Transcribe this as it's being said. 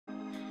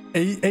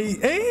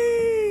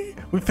Hey!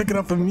 We pick it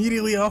up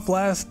immediately off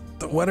last,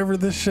 whatever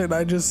this shit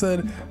I just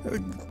said.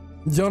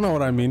 Y'all know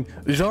what I mean.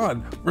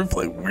 Jean,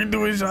 we're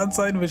doing Jean's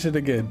side mission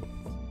again.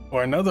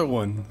 Or another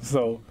one.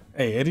 So,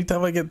 hey,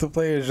 anytime I get to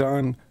play as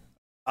Jean,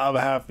 I'm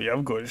happy.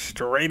 I'm going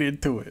straight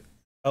into it.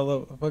 I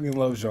fucking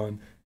love Jean.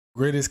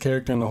 Greatest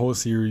character in the whole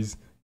series.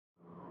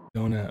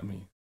 Don't at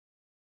me.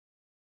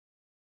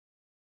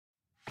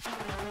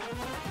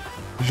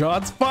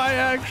 Jean spy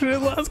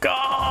action, let's go!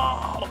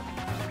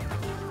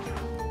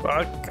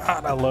 Oh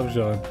god, I love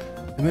Jean.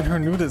 And then her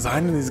new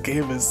design in this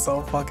game is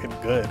so fucking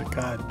good.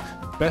 God,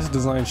 best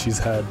design she's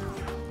had.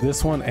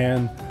 This one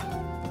and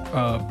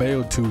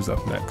Bayo 2's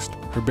up next.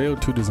 Her Bayo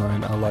 2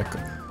 design, I like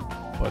it.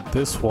 But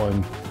this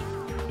one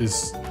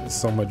is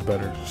so much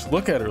better. Just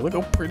look at her, look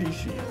how pretty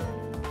she is.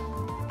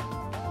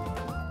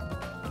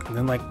 And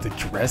then like the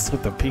dress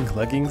with the pink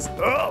leggings.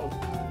 Oh!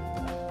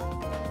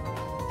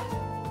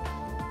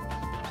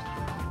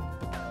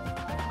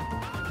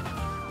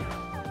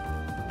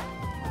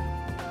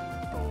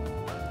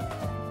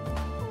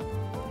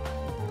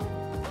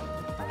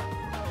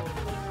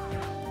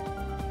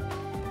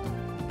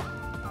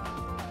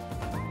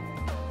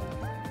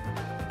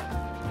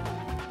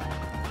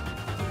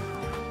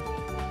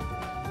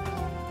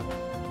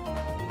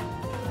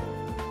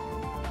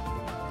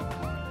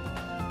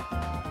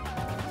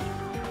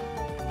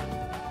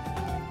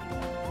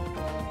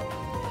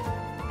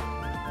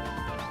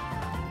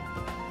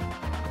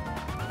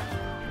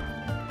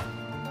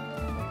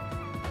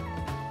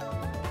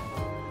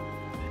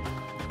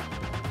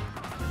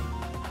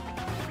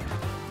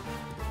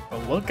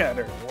 Look at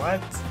her.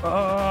 What?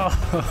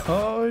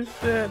 Oh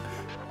shit.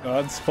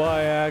 God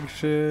spy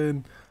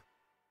action.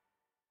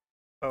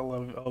 I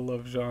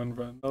love Jean,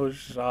 bro. No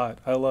shot.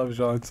 I love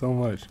Jean so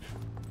much.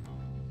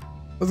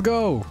 Let's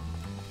go.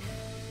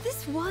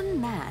 This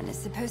one man is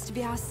supposed to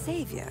be our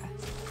savior.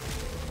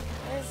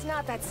 It's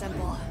not that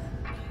simple.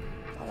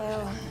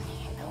 Although,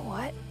 you know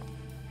what?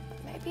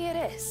 Maybe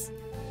it is.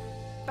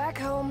 Back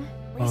home,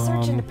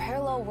 research into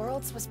parallel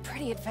worlds was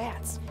pretty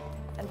advanced.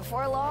 And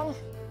before long,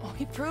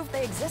 we proved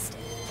they existed.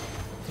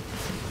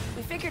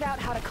 We figured out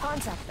how to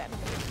contact them,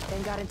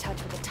 then got in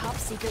touch with a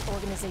top-secret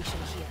organization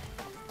here.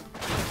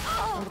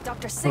 And with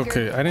Dr. Sigurd,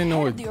 okay, I didn't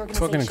know it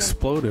fucking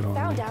exploded on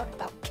found me. out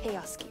about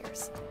Chaos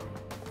Gears.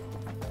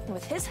 And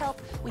with his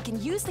help, we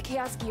can use the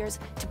Chaos Gears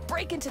to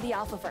break into the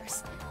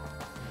Alphaverse.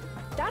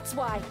 That's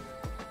why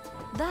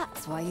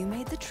you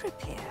made the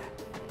trip here.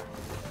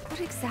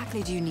 What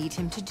exactly do you need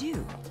him to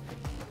do?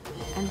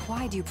 And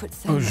why do you put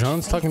so much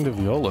Jean's faith talking to in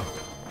him? Viola.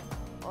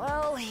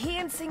 well, he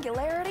and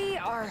Singularity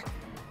are...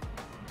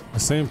 The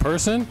same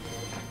person?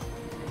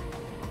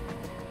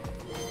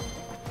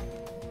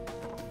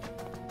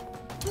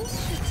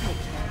 This should take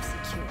care of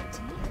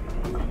security.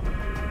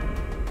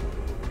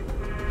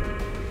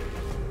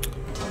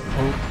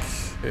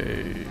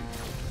 Okay.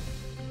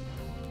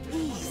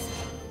 Easy.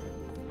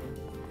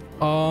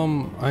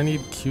 I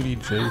need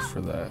QDJ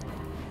for that.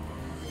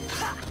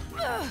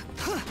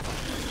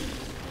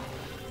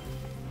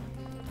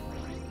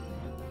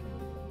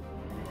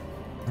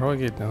 How do I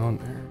get down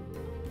there?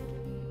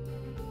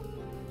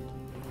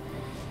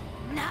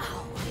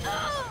 Now!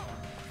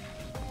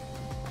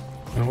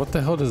 And what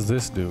the hell does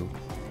this do?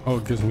 Oh,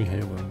 it gives me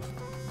halos.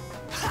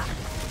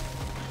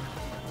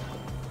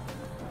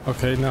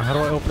 Okay, now how do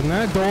I open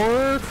that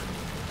door?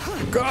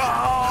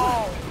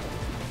 Go!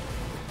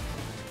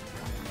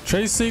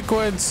 Chase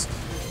sequence!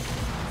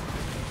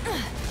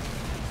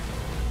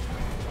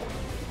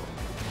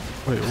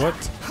 Wait,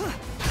 what?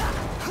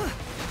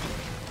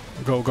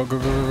 Go, go, go,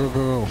 go, go,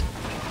 go, go.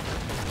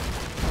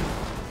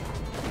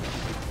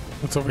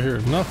 What's over here?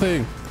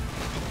 Nothing!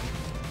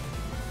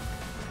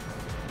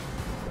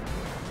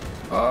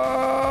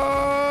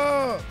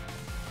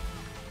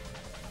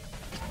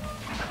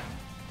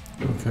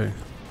 Okay.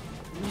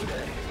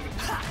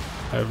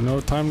 I have no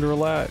time to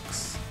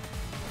relax.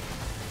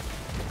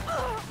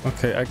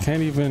 Okay, I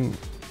can't even...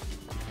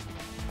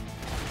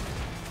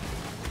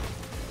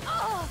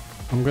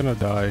 I'm gonna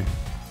die.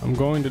 I'm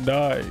going to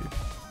die.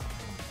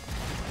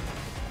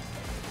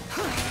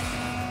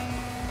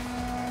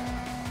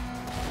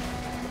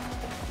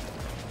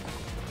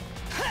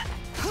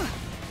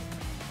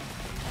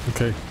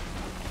 Okay.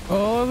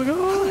 Oh, let's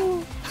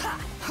go!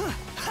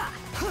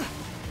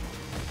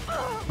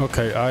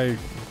 Okay,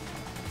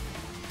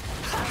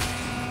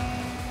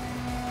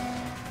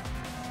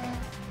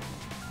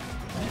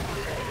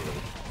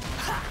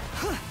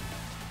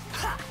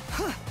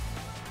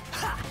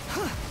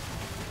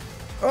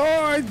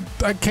 Oh,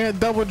 I can't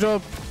double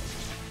jump.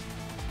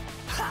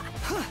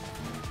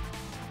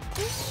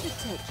 This should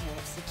take care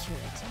of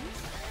security.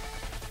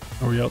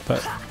 Are we out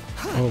that?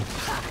 Oh.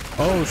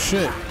 Oh,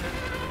 shit.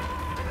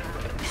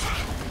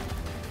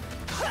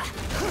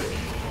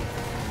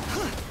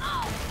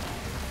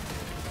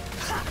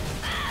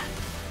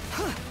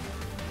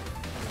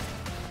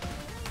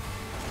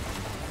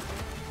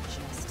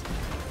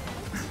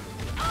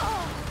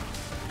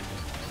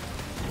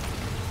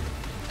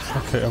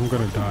 Okay, I'm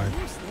gonna die.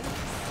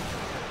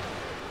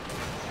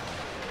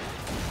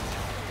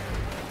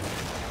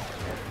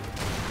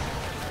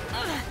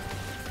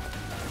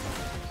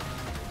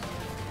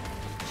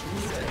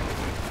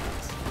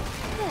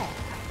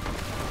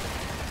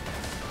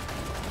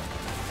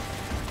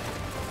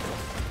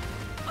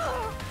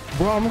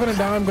 Bro, I'm gonna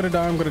die, I'm gonna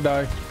die, I'm gonna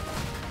die.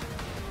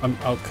 I'm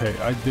okay,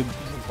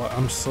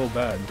 I'm so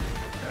bad.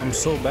 I'm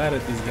so bad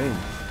at this game.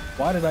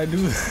 Why did I do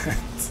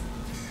that?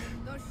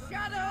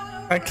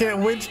 I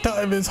can't witch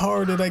time is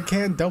hard and I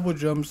can't double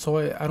jump, so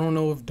I don't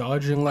know if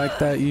dodging like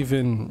that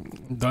even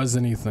does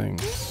anything.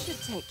 This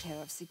should take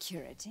care of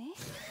security.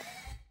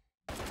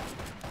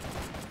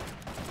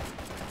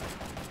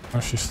 Oh,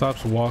 she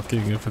stops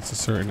walking if it's a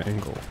certain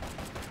angle.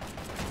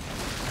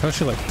 How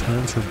she like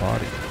turns her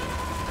body.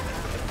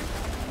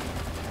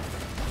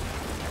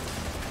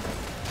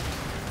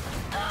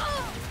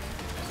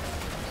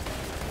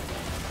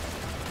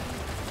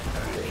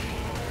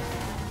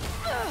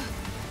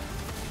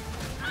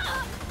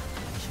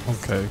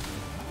 Okay.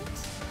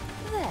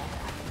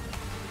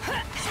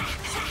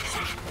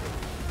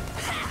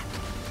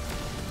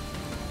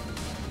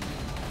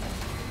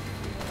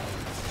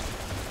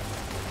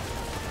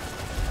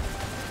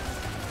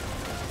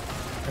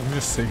 I'm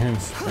just sitting here and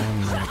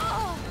spam there.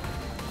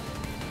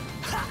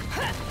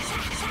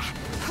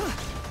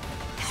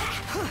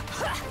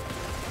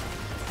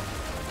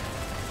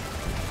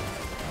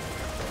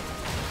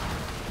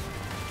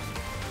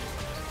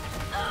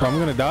 Bro, I'm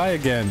gonna die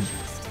again.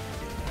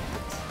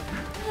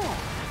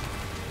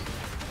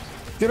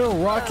 Get a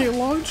rocket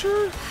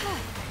launcher?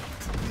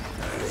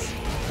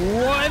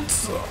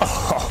 What?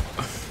 Oh.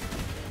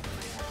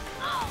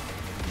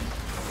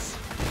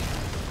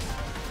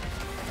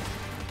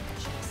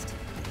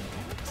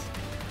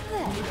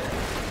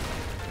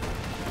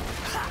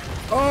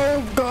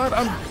 Oh god,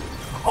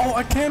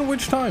 I can't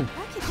witch time.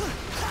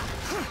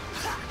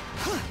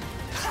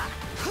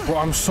 Bro,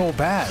 I'm so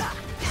bad.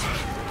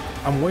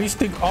 I'm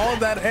wasting all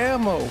that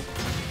ammo.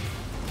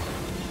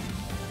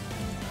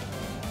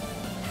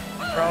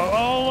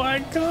 Oh my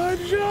god,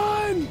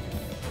 John!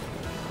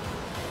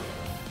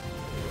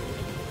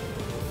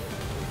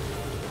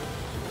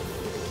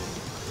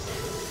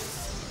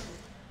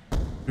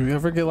 Do you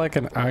ever get like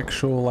an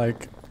actual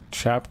like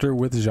chapter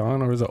with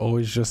Jean, or is it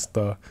always just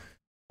the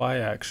spy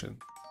action?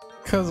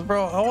 Cause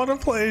bro, I want to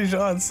play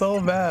Jean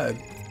so bad.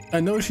 I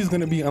know she's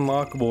gonna be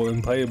unlockable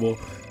and playable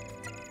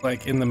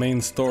like in the main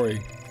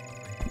story,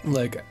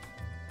 like,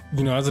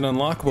 you know, as an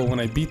unlockable when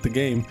I beat the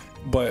game,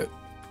 but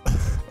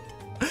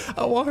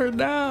I want her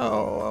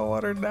now. I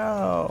want her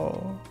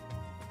now.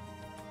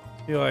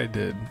 Yeah, I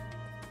did.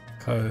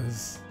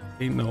 Cause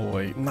ain't no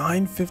way.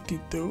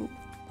 952.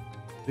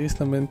 At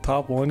least I'm in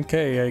top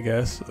 1K, I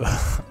guess.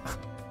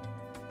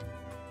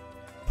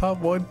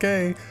 Top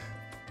 1K.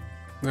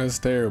 That's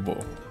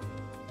terrible.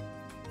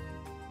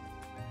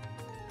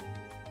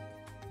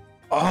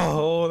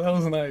 Oh, that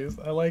was nice.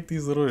 I like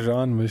these little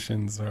Jean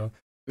missions, bro.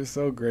 They're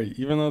so great.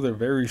 Even though they're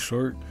very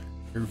short,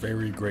 they're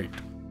very great.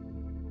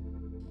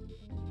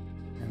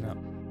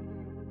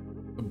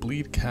 The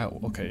bleed cat.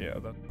 Okay, yeah,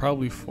 that's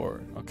probably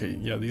for. Okay,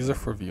 yeah, these are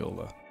for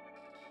Viola.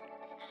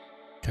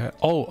 Cat.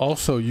 Oh,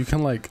 also you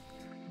can like.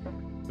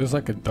 There's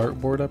like a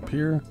dartboard up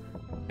here,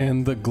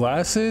 and the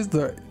glasses.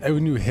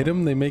 When you hit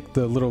them, they make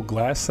the little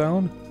glass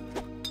sound,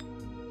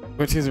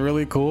 which is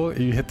really cool.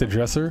 You hit the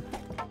dresser,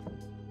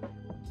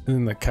 and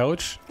then the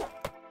couch.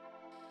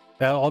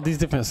 All these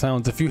different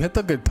sounds. If you hit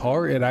the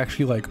guitar, it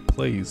actually like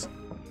plays.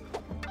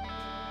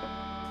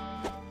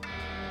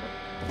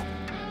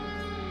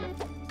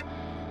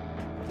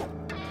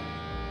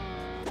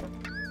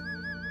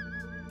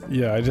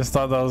 Yeah, I just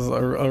thought that was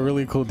a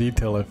really cool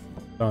detail I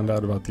found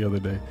out about the other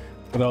day.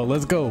 But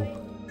let's go.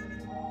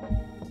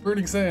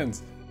 Burning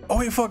Sands. Oh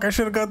wait, fuck, I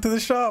should have gone to the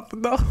shop.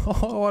 No,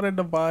 I wanted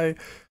to buy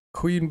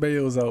Queen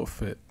Bayo's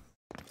outfit.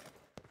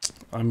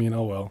 I mean,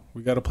 oh well.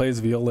 We gotta play as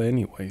Viola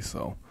anyway,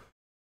 so.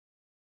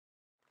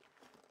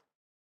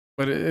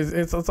 But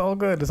it's all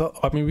good. It's all,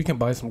 I mean, we can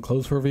buy some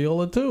clothes for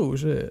Viola too,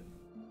 shit.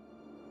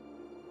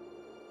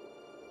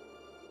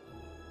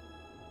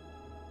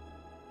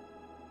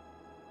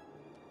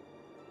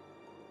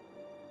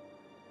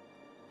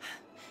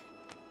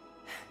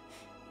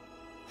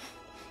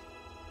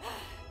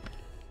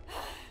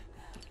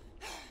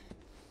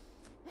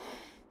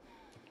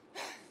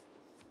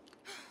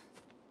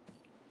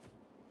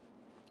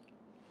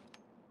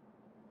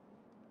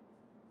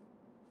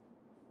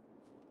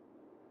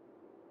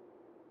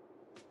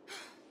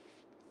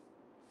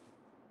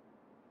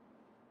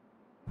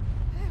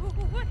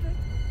 What the?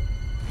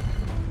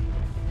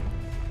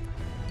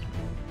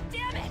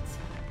 Damn it!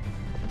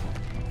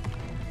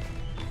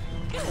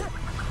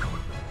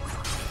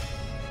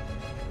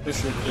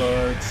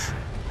 Disregards.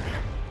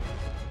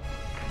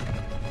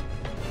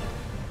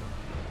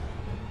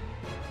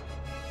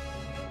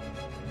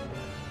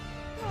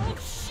 Oh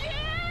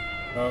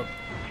shit!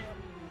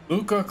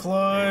 Luca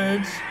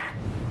Clyde.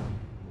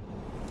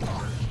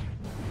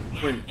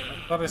 Wait,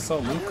 I thought I saw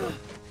Luca.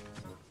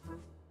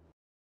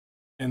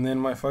 And then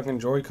my fucking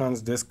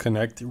Joy-Cons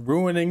disconnect,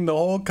 ruining the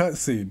whole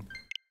cutscene.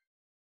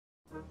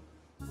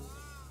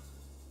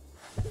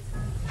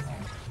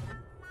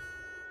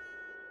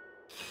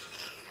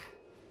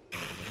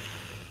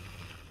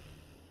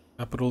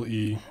 Capital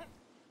E.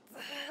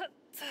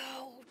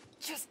 Oh,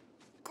 just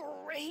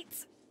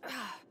great.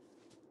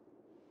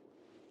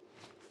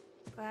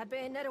 Glad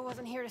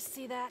in here to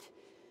see that.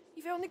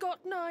 You've only got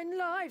 9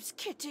 lives,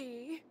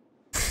 kitty.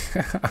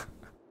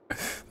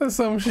 That's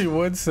something she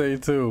would say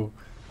too.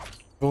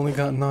 You've only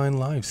got 9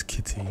 lives,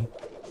 kitty.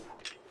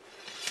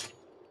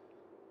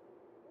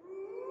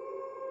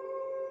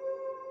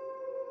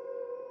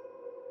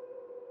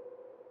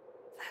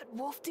 That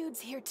wolf dude's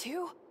here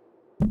too?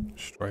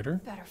 Strider?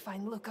 Better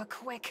find Luca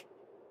quick.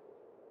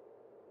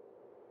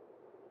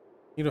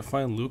 Need to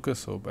find Luca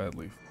so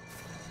badly.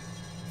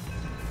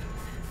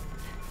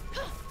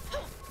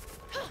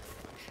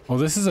 Oh,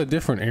 this is a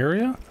different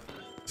area?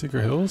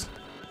 Secret Hills?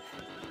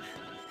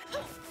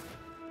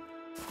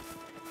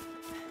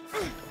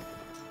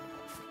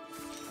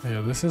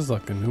 Yeah, this is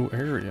like a new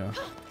area.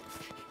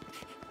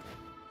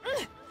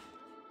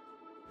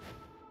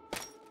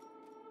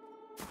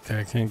 Okay,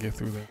 I can't get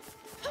through there.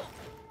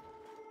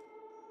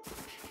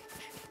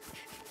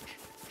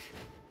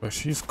 But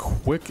she's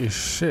quick as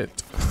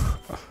shit.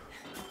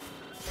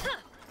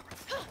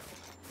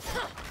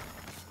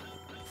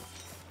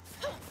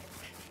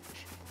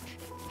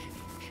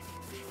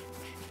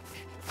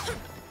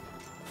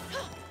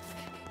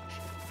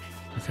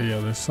 Okay, yeah,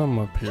 there's some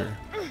up here.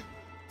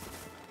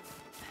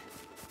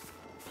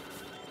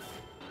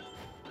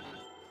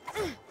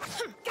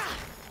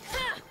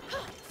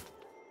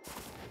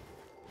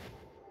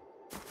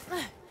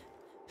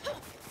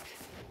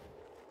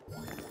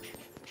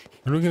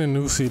 How do we get a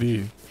new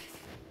CD?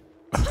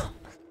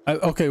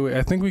 Okay, wait,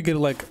 I think we get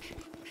like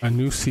a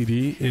new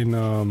CD in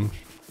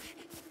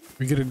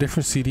we get a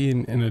different CD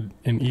in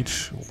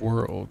each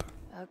world.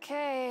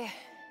 Okay,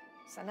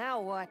 so now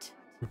what?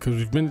 Because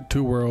we've been to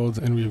 2 worlds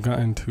and we've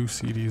gotten 2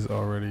 CDs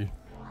already.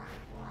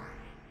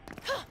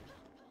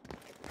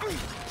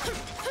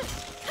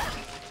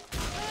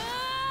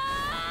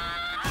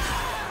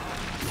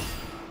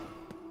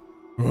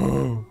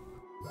 Oh.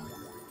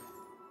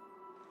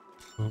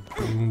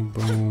 Boom,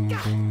 boom,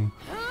 boom.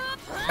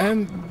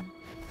 And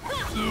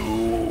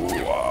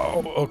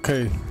wow.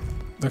 Okay.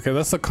 Okay,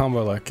 that's the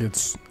combo. Like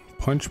it's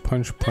punch,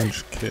 punch,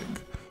 punch, kick,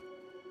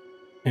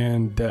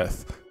 and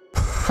death.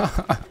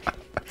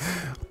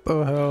 What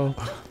the hell?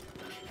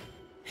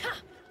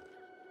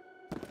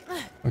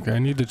 Okay, I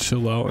need to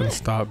chill out and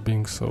stop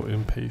being so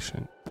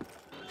impatient.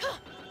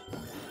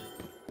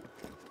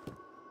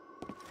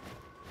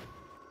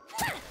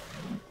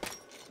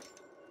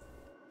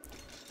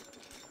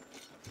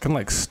 I can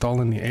like stall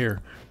in the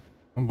air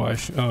by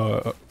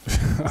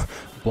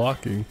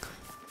blocking.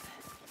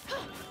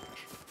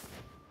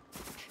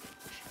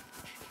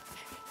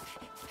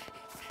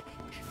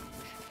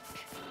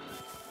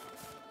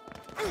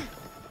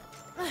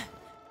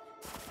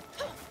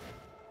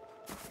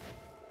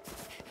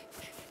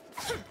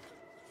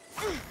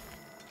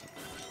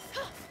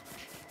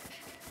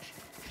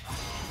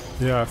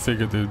 Yeah, I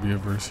figured there'd be a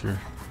verse here.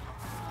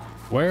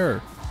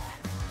 Where?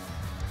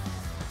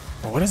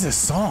 Oh, what is this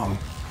song?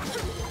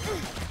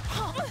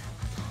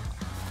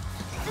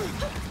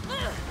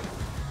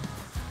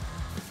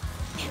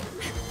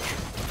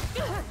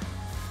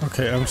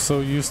 Okay, I'm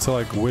so used to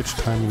like witch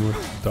timing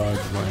with dodge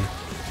line.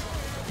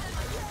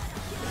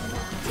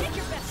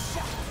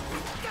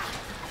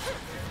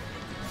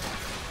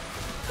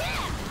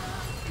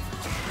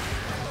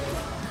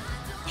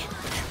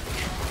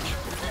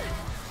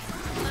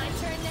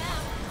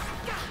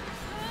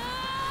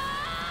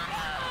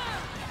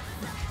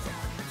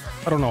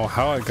 I don't know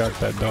how I got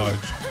that dodge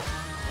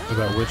or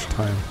that witch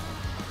time.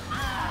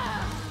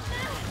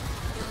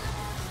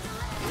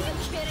 Are you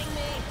kidding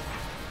me?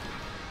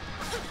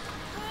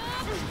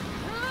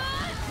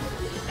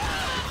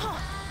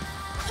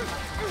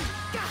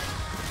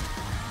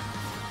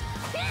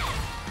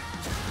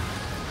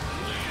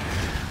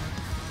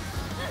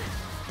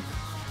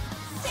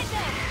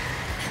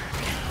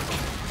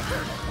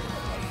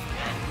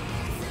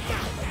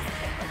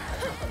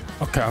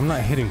 Okay, I'm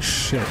not hitting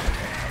shit.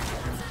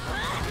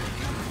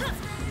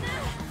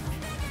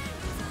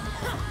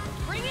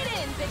 Bring it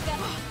in, big guy.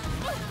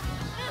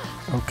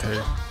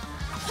 Okay.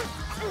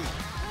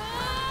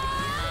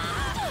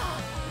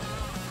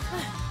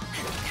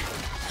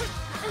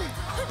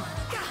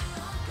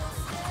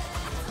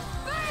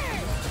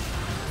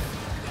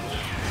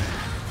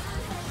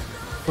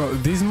 Bro,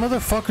 these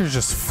motherfuckers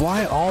just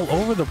fly all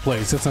over the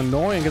place. It's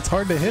annoying. It's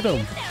hard to hit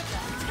them.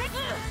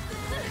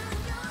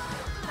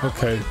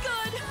 Okay.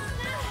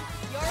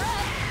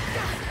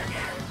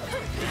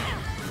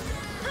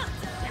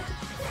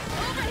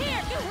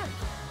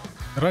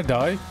 Did I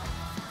die?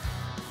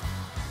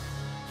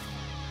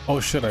 Oh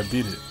shit, I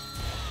beat it.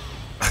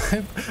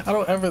 I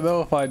don't ever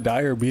know if I die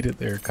or beat it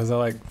there because I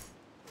like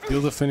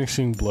deal the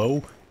finishing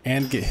blow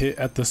and get hit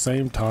at the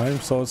same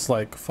time. So it's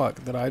like,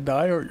 fuck, did I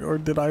die or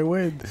did I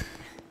win?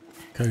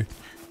 Okay.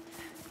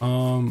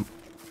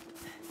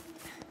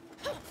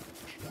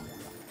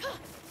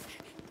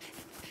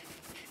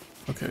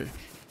 Okay.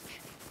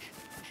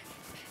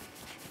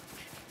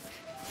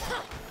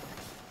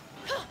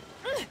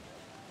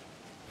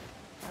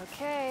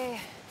 Okay.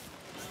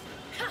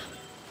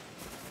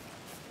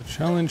 A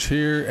challenge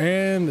here,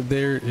 and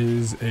there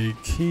is a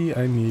key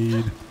I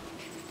need.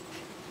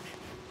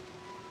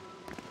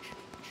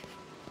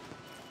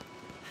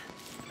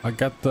 I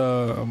got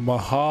the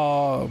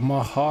Mahakala,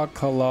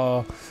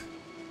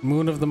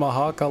 Moon of the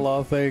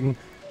Mahakala thing.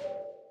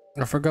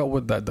 I forgot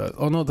what that does.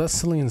 Oh no,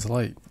 that's Cillian's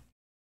light.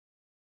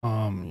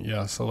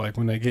 Yeah, so like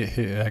when I get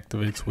hit, it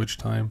activates Witch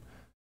Time.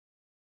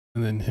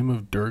 And then Hymn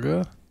of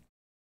Durga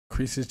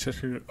increases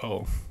Cheshire.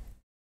 Oh,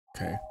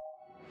 okay.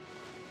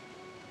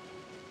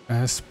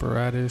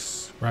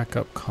 Asparatus, rack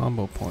up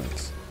combo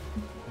points.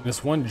 And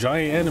it's one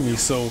giant enemy,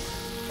 so.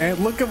 And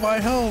look at my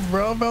health,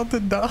 bro. I'm about to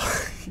die.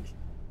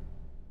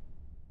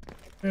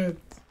 Shit.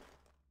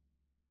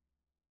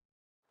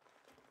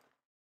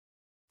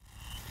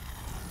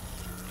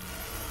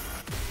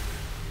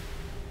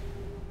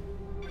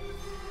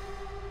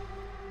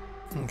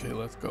 Okay,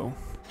 let's go.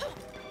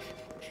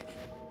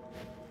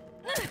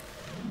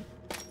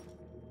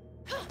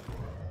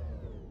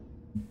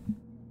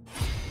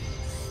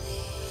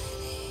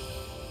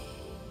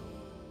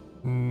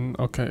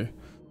 Okay.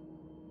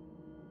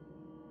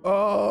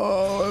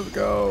 Oh, let's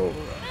go.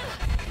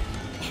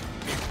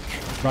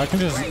 I can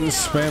just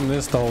spam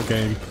this the whole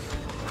game.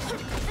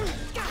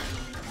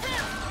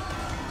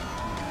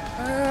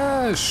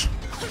 Ash!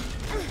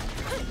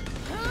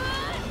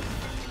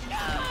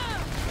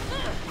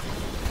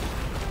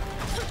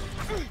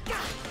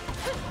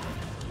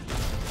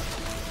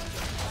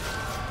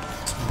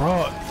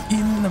 Bro,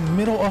 in the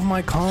middle of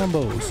my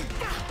combos.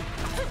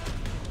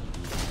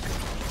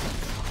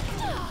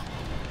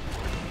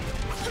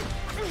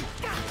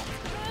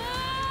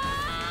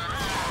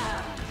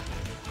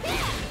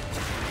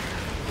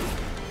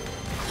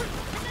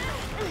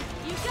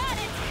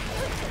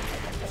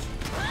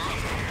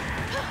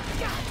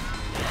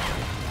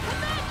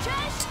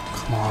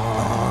 Come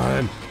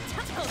on.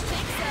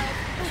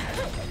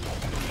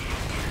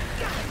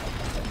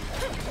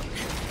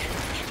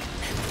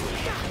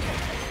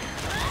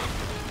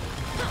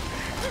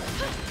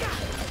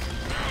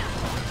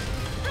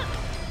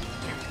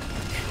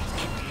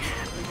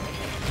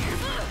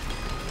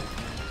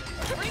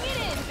 Bring it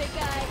in, big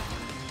guy.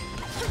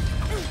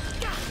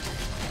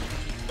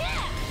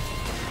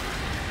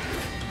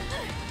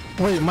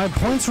 Wait, my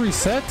points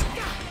reset?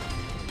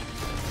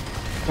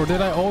 Or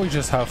did I always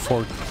just have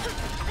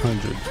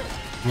 400?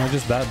 Am I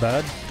just that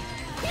bad?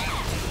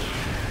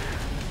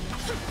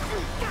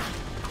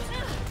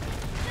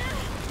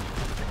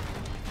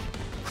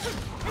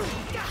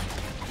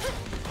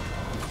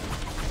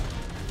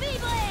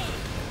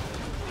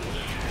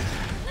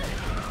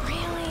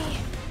 Really?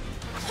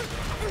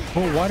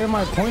 Oh, why did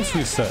my points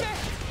reset?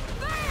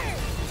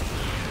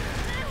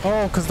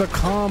 Oh, because the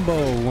combo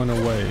went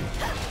away.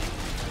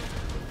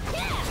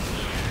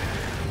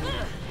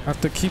 I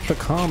have to keep the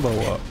combo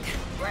up.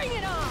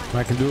 And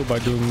I can do it by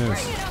doing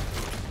this.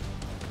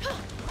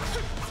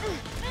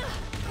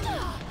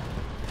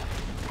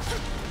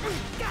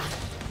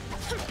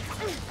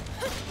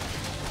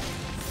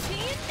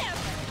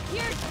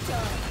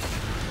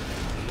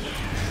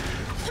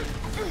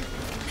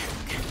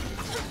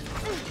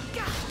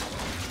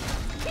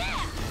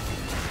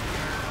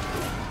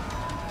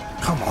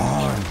 Come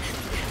on.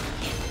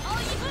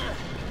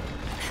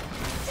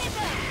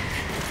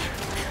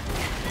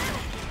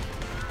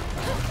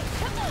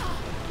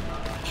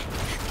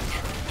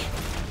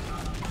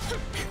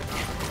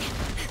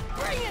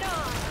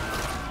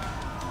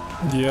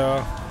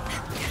 Yeah.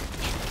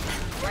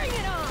 Bring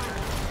it on!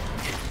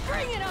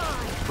 Bring it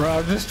on! Bro,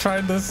 I'm just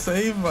trying to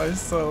save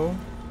myself.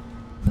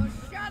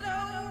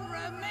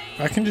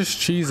 I can just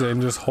cheese it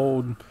and just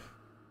hold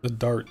the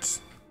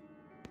darts.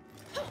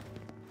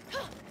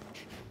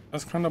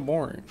 That's kind of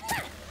boring.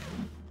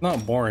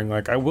 Not boring,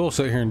 like I will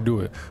sit here and do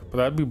it, but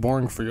that'd be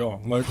boring for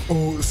y'all. Like,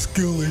 oh,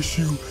 skill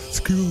issue,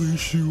 skill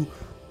issue.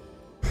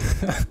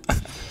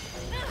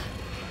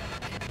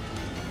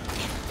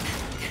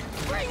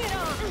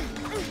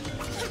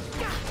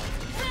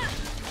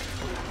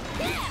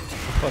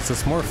 Plus,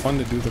 it's more fun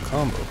to do the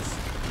combos.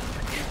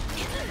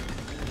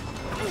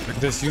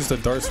 Like, just use the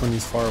darts when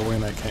he's far away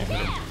and I can't hit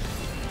him.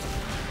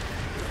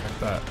 Like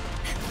that.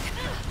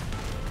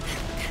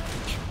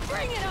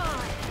 Bring it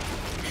on!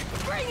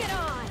 Bring it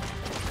on!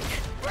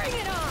 Bring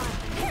it on!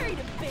 Harry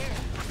the bear!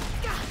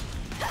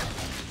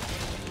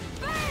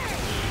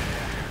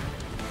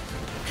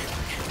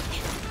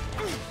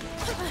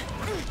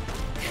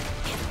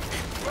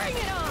 Bring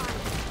it on!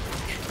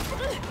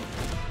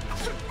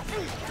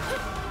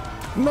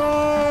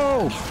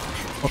 No!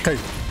 Okay,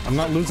 I'm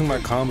not losing my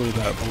combo to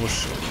that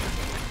bullshit.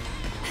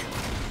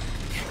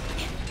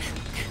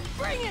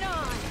 Bring it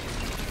on!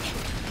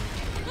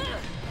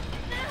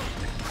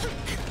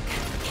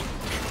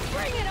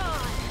 Bring it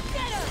on!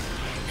 Get him!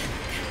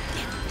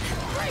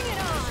 Bring it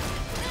on!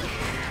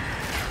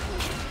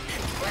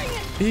 Bring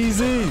it!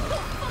 Easy!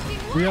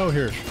 We out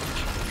here.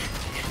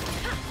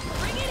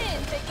 Bring it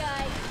in, big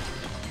guy!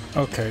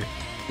 Okay.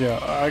 Yeah,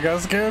 I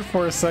got scared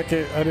for a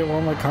second. I didn't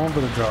want my combo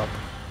to drop.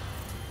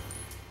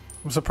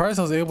 I'm surprised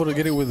I was able to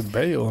get it with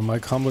Bayo and my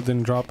combo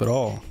didn't drop at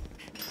all.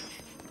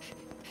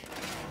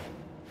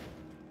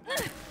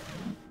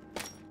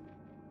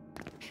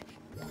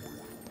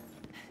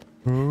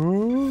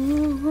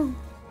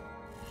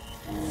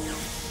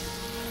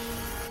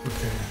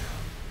 Okay.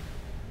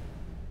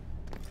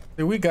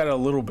 Hey, we got a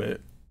little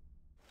bit.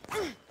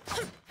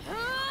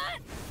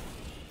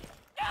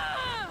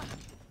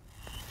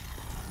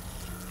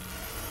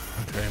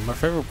 Okay, my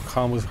favorite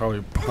combo is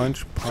probably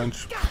punch,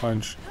 punch,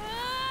 punch,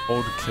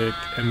 hold kick,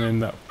 and then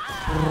that.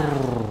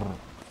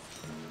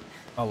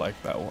 I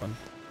like that one.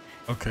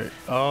 Okay,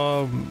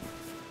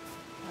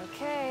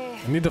 Okay.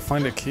 I need to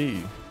find a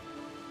key.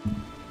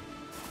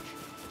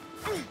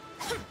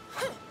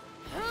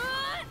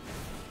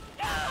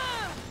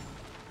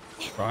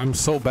 Bro, I'm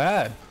so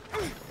bad.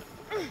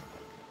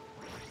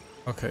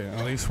 Okay,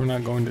 at least we're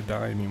not going to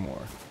die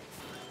anymore.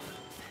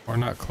 We're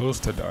not close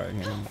to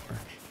dying anymore.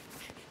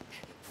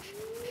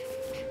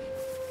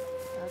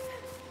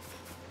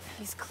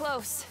 He's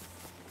close.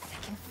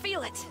 I can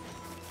feel it.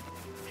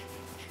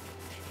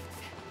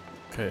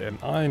 Okay, and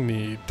I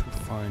need to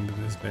find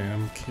this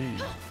damn key.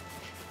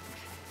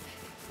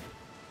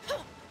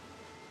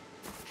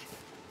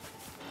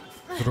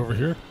 Is it over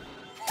here?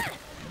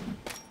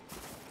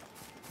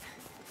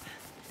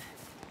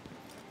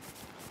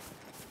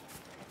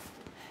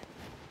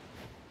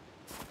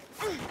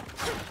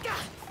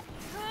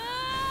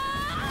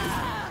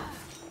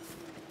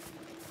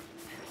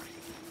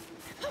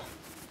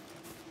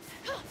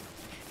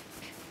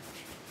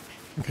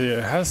 Okay,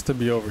 it has to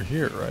be over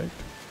here, right?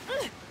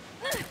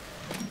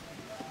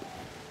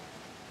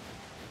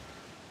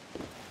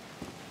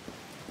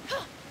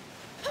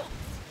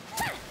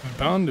 There's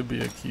bound to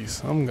be a key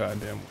some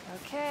goddamn way.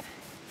 Okay.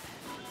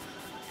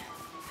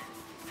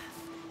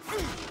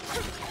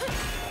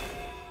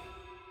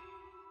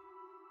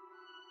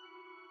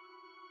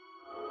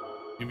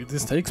 Maybe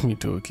this takes me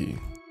to a key.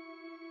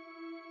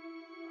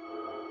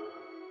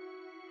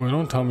 Well,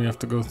 don't tell me I have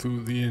to go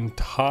through the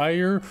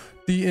entire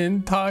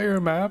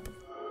map.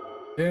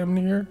 Damn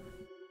near.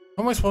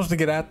 How am I supposed to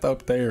get at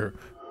up there?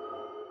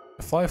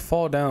 If I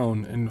fall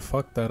down and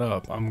fuck that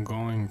up, I'm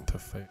going to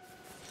fail.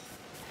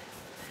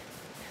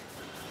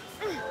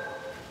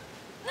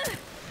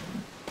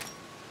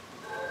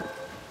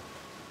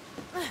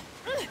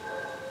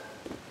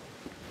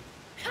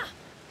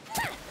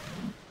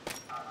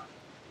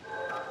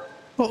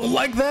 Oh,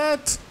 like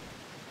that?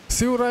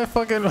 See what I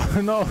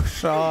fucking no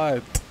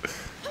shot.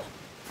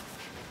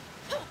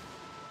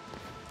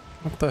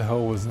 What the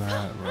hell was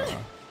that, bro?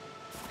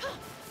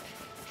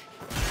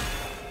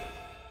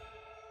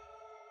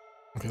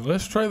 Okay,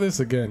 let's try this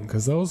again,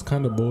 because that was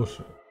kind of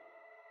bullshit.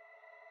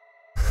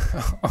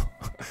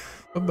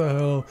 What the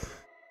hell?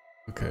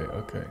 Okay,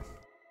 okay.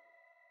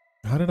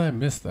 How did I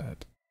miss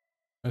that?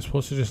 Am I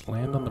supposed to just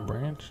land on the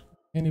branch?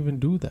 Can't even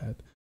do that.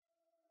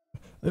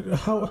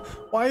 How?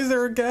 Why is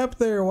there a gap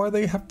there? Why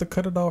they have to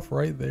cut it off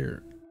right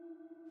there?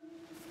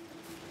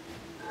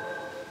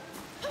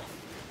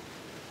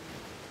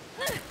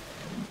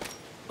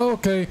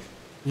 Okay.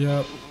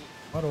 Yep.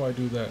 Why do I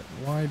do that?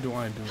 Why do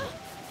I do that?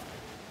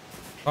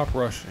 Stop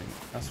rushing.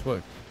 That's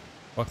what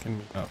fucking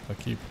me up. I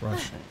keep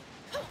rushing.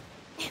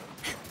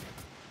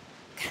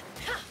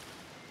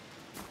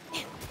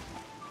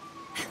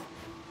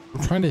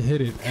 I'm trying to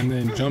hit it and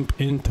then jump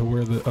into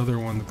where the other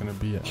one's gonna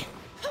be at.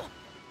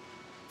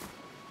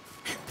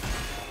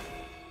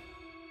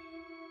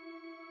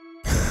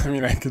 I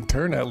mean, I can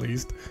turn at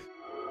least.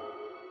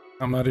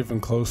 I'm not even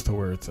close to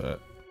where it's at.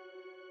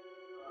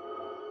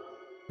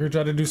 You're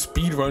trying to do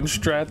speedrun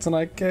strats and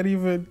I can't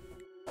even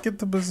get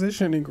the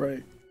positioning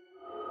right.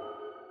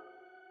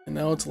 And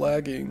now it's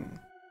lagging.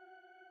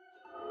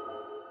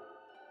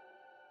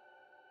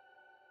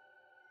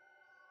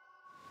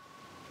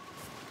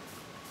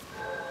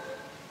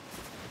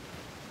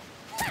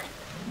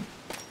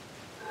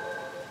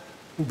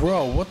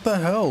 Bro, what the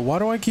hell? Why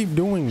do I keep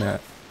doing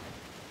that?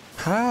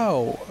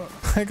 How?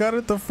 I got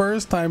it the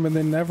first time and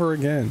then never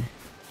again.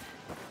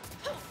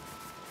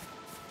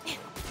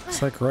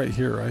 It's like right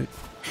here, right?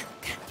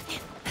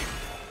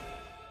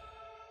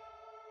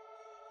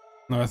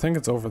 No, I think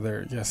it's over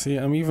there. Yeah, see,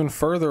 I'm even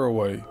further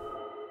away.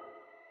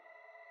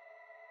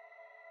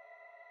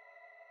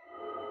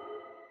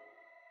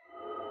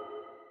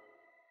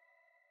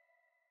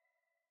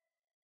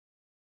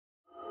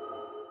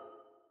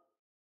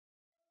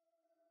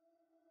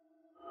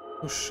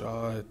 Oh,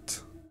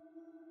 shot.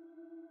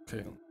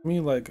 Okay, let me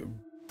like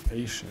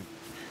patient.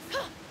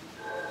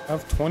 I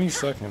have 20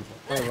 seconds.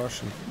 I'm not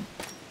rushing.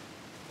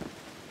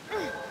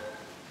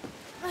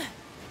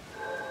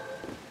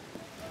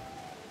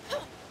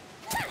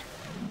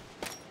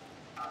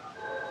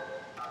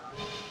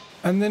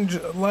 And then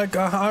like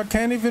I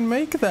can't even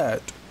make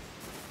that.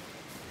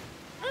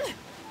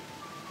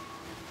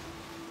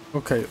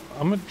 Okay,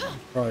 I'm gonna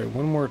try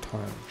one more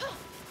time.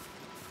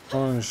 I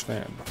don't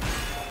understand.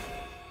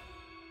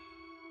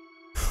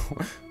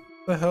 What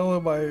the hell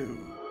am I?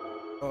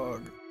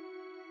 Dog.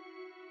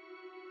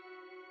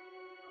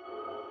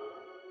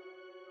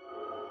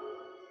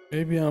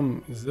 Maybe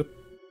I'm zip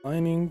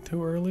lining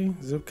too early?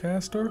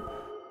 Zipcaster?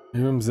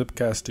 Maybe I'm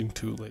zipcasting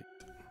too late.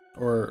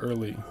 Or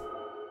early.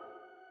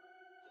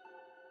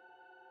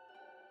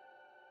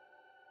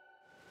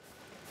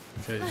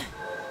 Okay.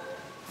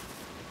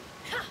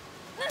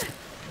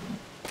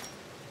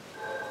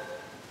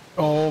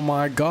 Oh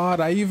my god,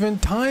 I even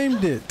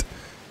timed it.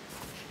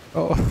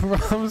 Oh,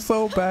 I'm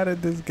so bad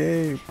at this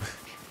game.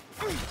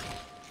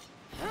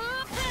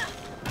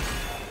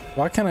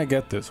 Why can't I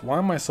get this? Why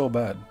am I so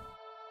bad?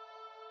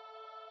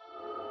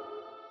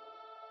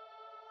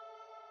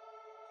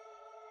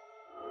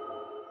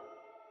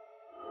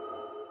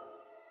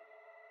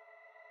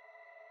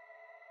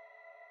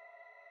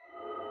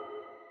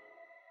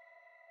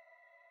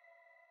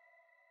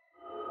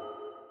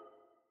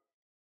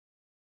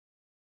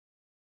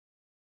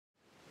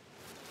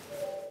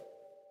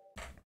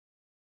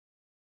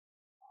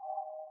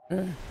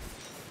 Okay.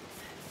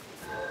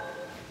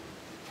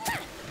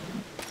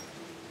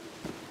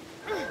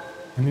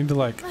 I need to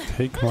like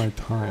take my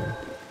time.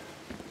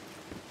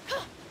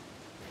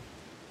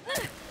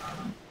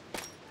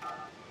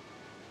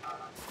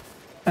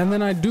 And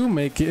then I do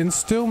make it and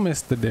still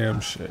miss the damn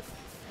shit.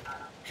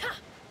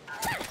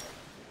 I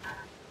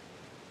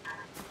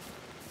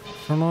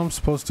don't know I'm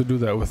supposed to do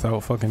that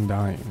without fucking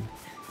dying.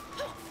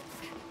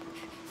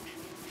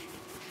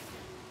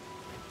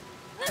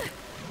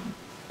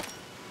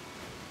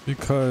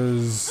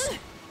 Because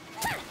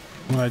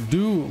when I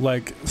do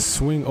like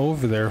swing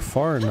over there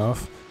far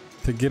enough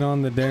to get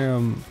on the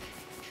damn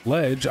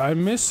ledge, I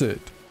miss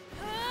it.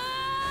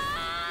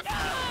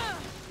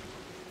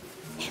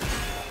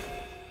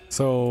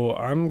 So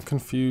I'm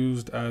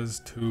confused as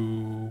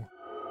to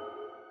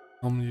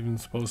how I'm even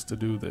supposed to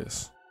do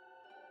this.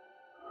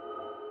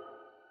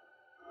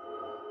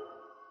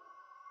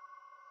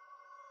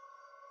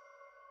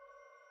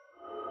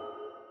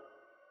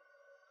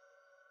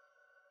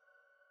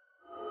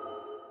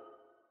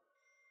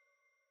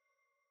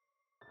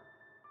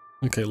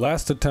 Okay,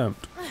 last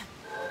attempt.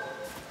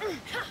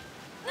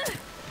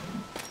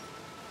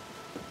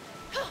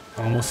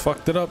 Almost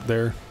fucked it up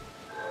there.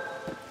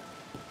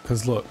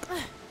 Cause look.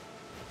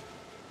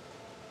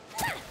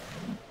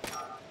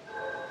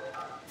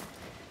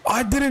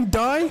 I didn't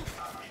die?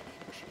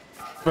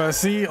 But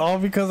see, all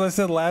because I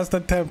said last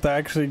attempt, I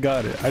actually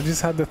got it. I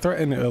just had to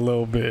threaten it a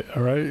little bit.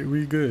 Alright,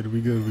 we good, we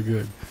good, we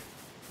good.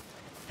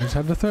 I just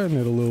had to threaten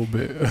it a little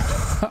bit.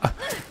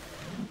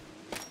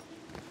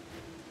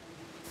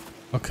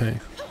 Okay.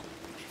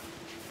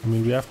 I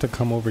mean, we have to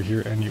come over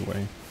here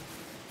anyway.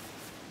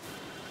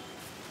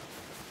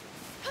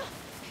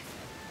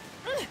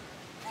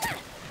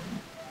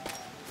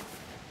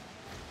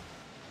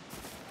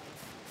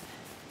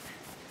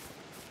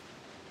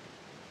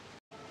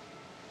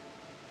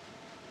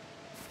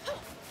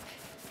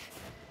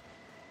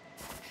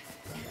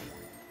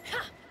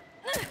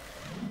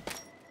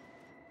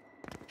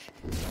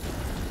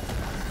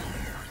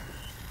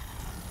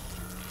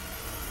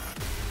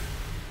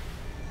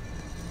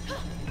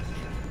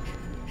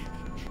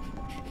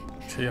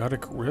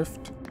 Chaotic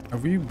Rift?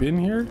 Have we been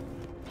here?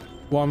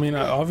 Well, I mean,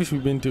 I obviously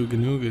been to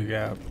Ganuga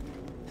Gap,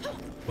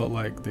 but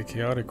like the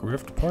Chaotic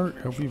Rift part,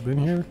 have we been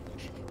here?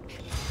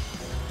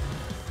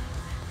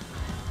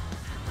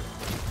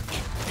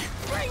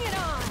 Bring it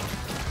on!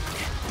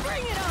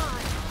 Bring it on!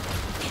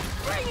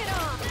 Bring it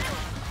on!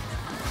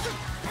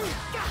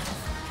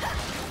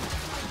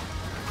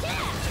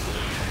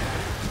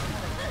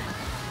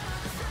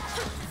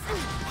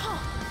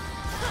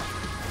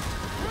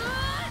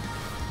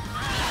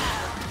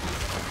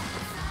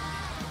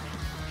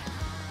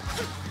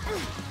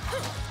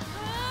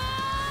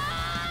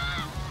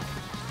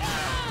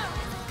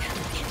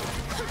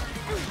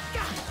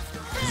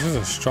 This is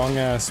a strong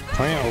ass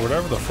plant or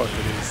whatever the fuck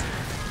it is.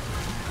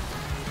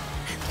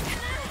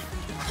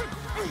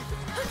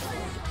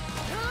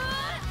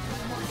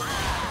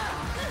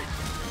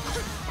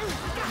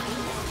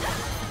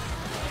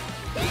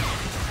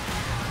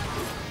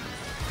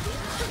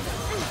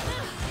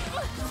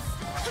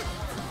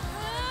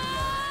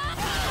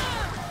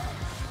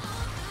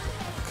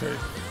 Okay.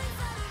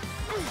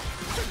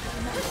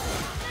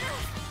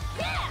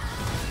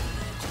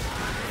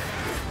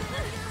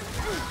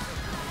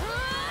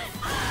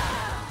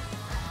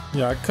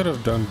 Yeah, I could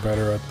have done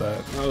better at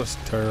that. That was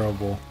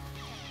terrible.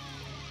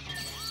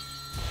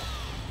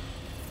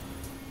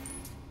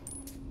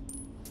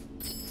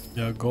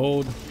 Yeah,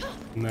 gold.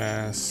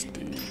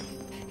 Nasty.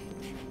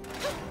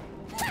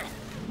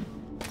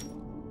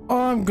 Oh,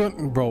 I'm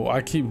good. Bro,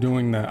 I keep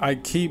doing that. I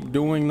keep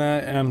doing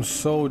that. I'm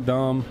so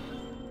dumb.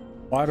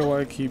 Why do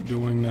I keep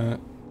doing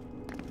that?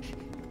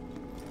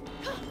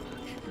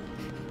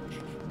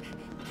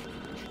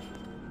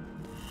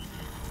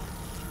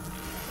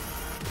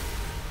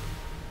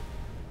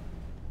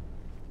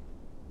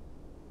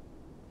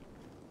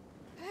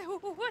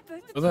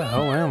 Where the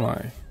hell am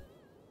I?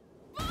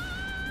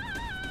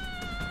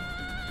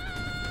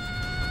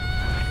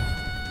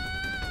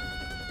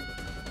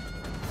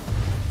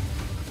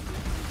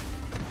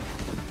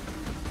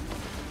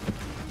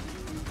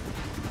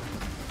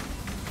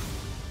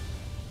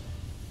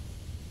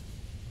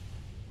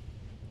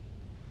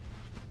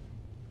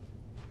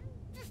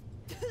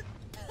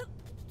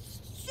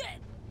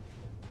 Shit!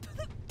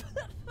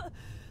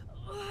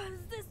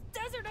 Is this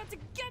desert out to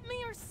get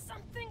me or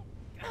something?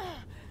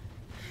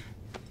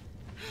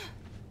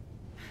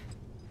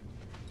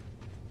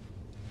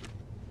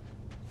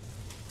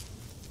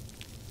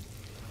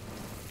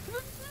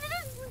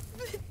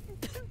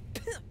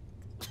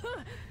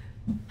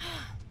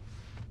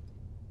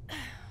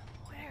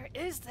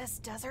 is this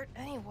desert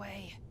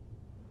anyway?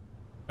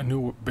 A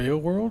new Bayo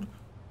world?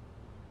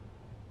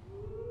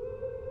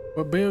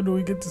 What Bayo do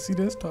we get to see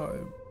this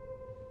time?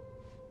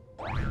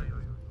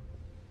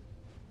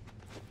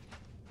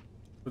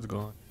 What's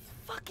going?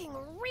 Fucking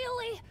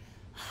really?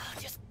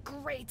 Just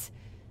great.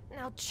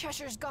 Now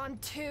Cheshire's gone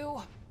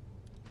too.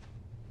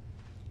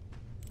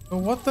 Oh,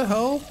 what the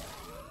hell?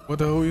 What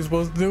the hell are we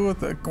supposed to do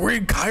with it? We're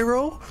in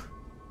Cairo?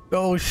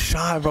 Oh,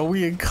 shot, bro.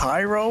 We in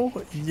Cairo?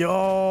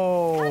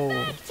 Yo. Come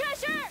back,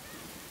 Cheshire!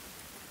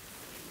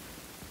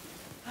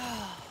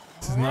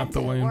 This is not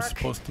the way I'm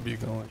supposed to be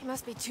going. He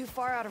must be too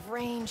far out of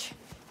range.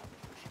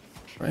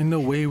 Ain't no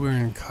way we're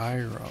in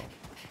Cairo.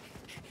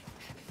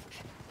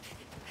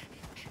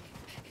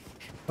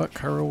 I thought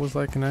Cairo was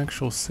like an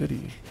actual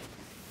city.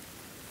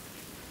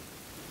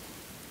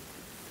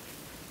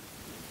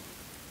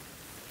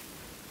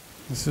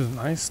 This is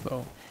nice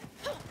though.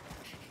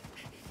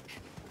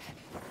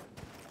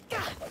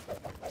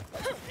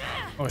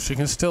 Oh, she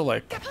can still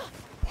like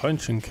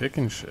punch and kick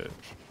and shit.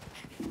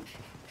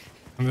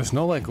 And there's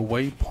no like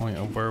waypoint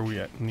of where we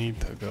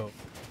need to go.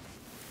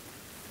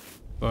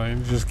 So I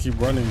just keep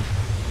running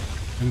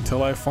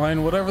until I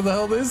find whatever the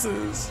hell this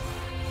is.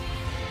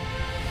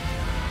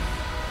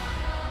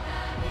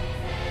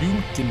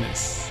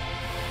 Yunkinus.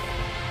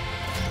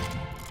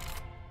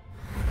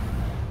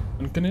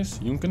 Yunkinus?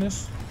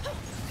 Yunkinus?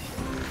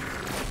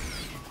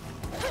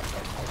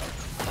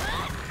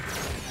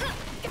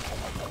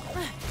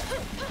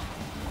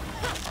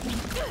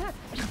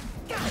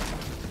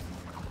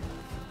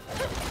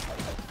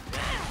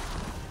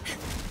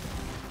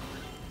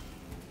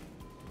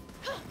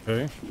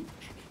 Okay.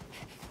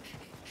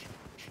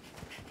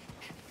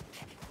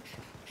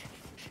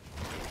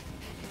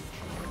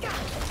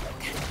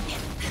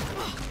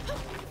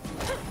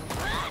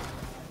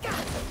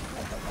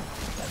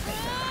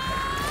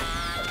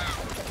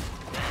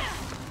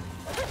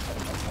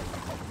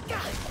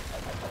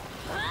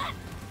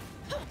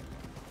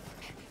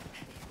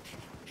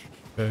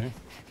 Okay.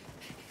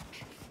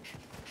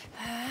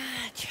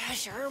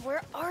 Cheshire,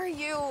 where are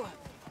you?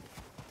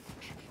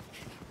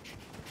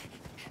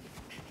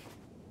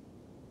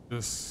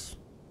 Just...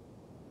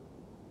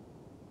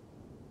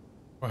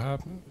 What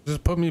happened?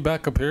 Just put me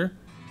back up here?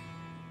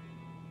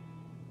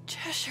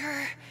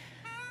 Cheshire,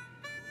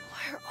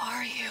 where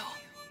are you?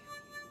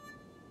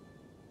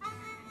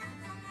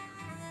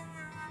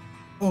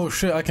 Oh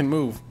shit, I can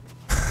move.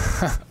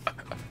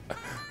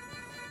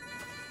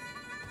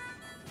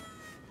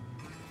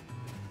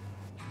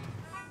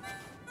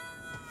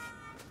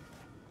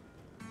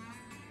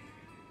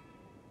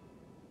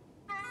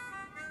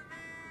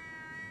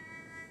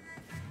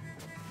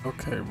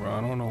 Okay, bro,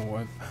 I don't know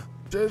what.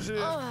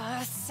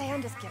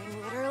 Sand is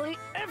getting literally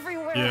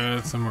everywhere. Yeah,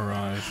 it's a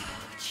mirage.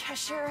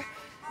 Cheshire,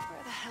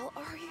 where the hell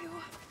are you?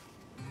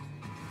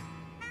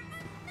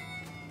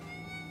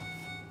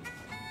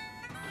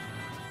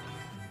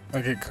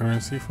 I get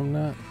currency from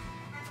that?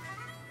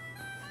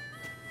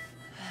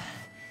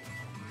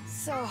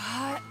 So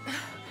hot.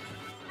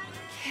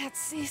 Can't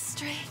see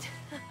straight.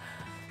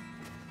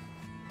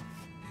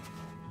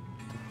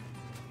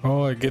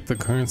 Oh, I get the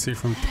currency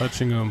from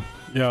touching them.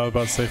 Yeah, I was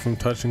about to say from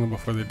touching them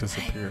before they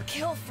disappear. I'd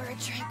kill for a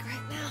drink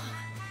right now.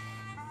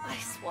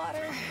 Ice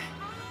water.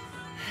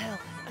 Hell,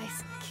 an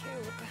ice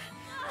cube.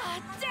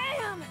 Ah,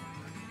 damn!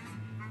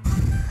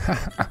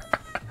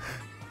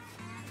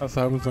 That's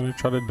what happens when I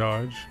try to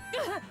dodge.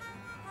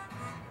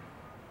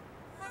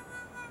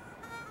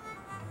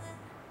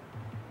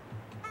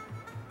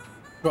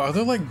 But are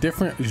there like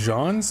different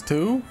genres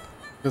too?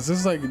 Because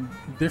there's like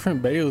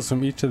different Bayos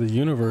from each of the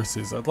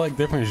universes. Are there like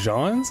different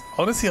genres?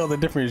 I want to see all the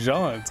different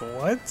genres.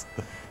 What?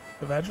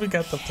 Imagine we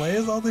got to play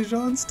as all the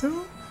genres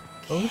too?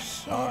 Oh,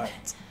 shot.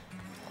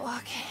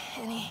 Walk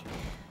any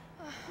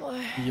more.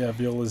 Yeah,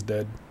 Viola's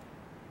dead.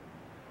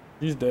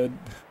 She's dead.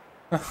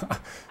 Oh,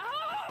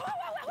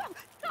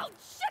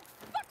 shit!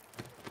 Fuck!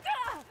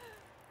 Ah!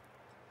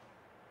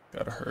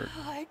 Gotta hurt.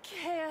 I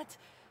can't.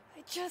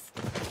 I just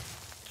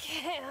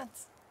can't.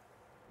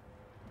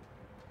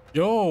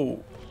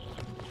 Yo!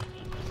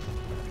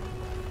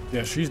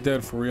 Yeah, she's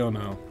dead for real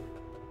now.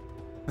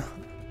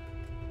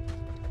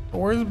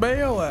 Where's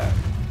Bayo at?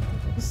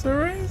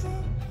 Cereza?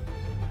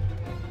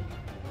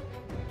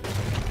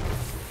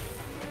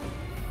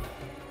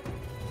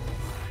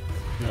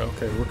 Yeah,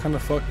 okay, we're kind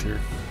of fucked here.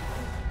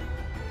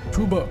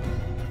 Tuba!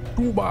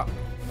 Tuba!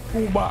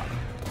 Tuba!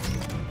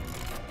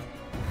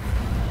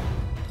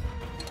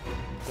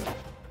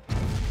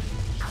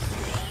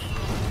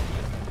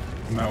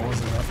 And that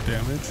was enough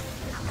damage.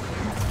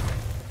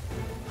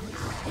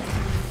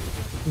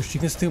 Oh, she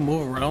can still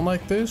move around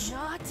like this?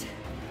 Not.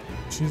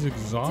 She's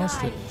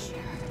exhausted.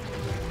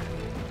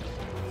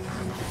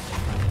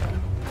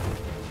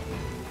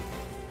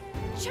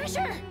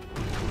 Cheshire!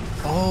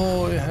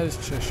 Oh, it has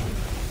Cheshire.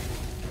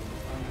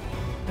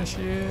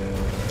 Cheshire.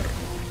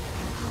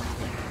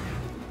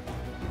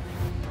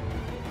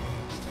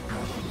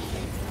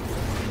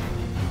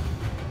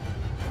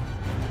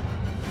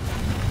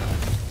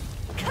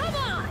 Come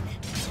on!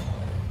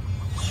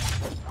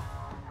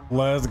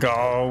 Let's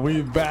go.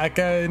 We back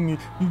in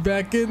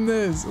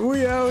this.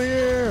 We out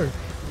here.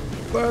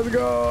 Let's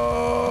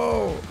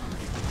go.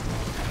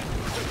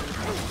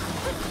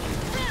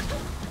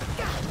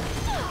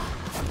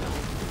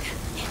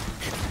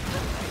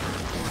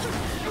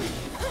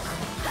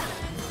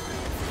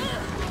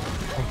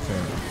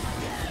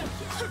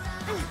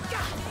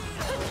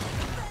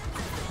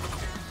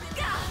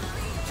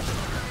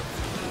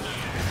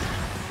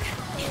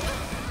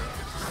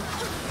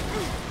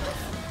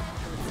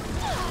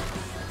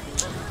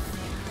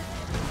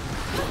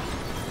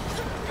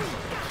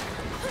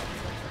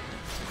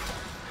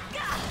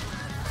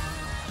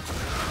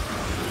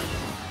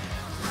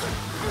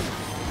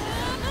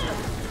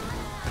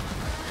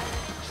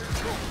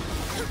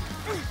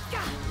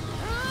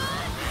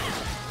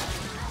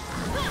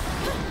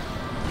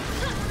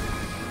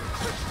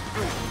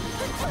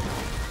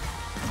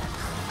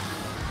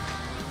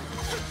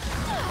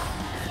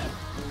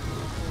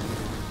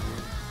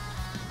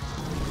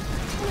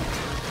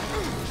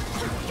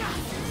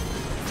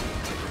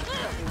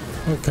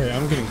 Okay,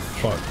 I'm getting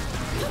fucked.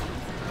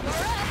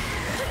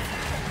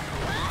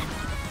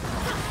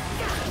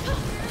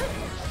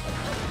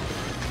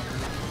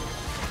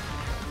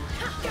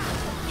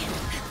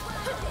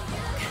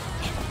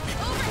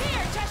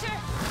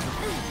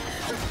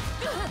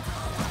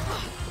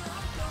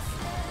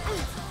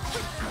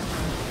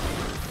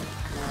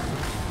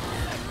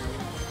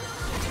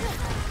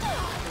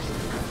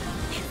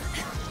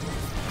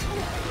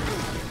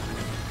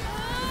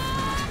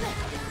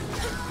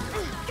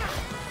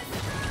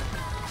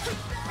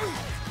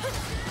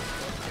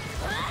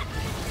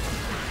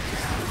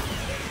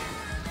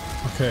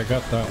 Okay, I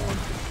got that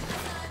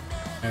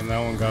one. And that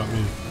one got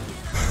me.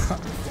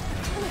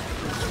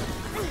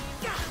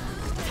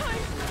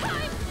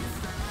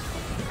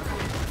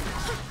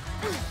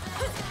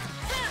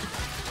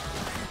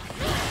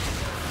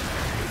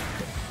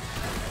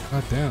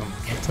 God damn,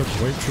 that took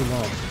way too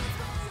long.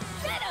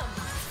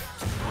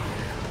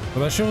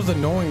 Well, that shit was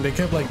annoying. They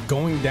kept like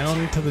going down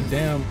into the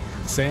damn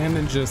sand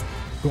and just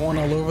going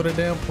all over the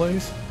damn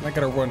place. I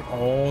gotta run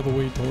all the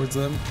way towards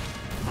them.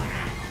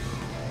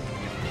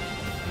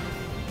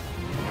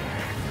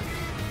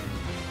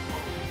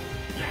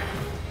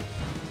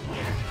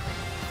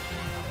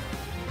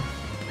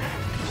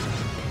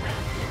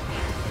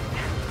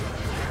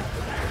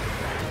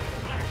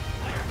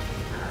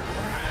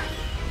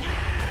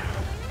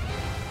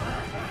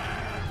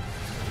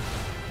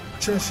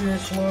 Cheshire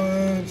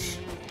clutch.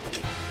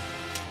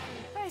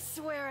 I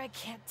swear I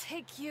can't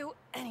take you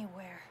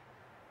anywhere.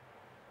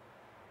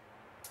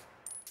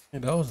 Yeah,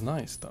 that was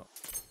nice though.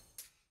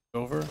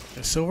 Silver?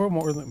 Is silver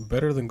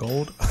better than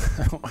gold?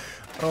 I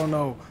don't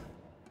know.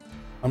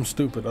 I'm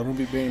stupid. I don't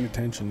be paying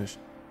attention to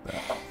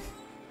that.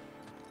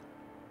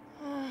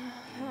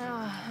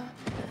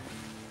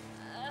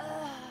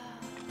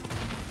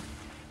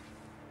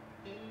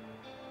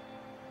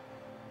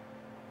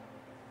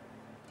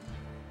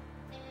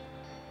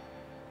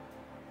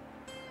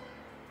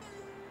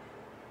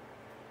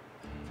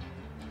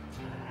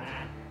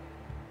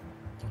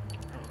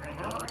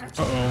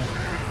 Uh-oh.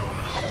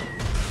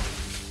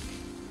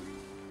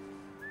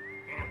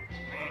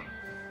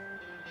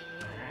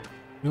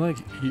 You like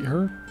eat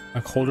her?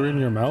 Like hold her in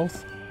your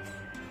mouth?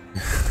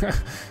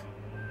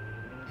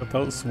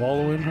 Without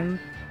swallowing her?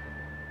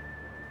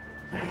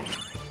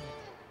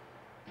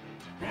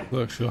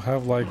 Look, she'll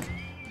have like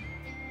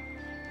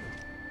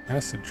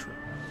acid trip.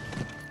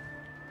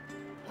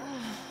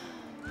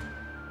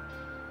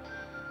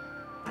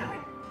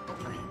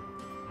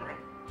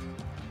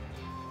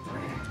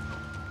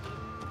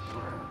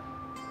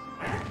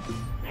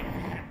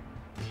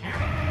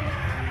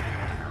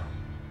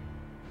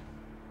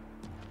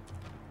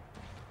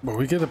 But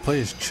we get to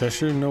play as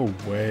Cheshire? No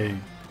way.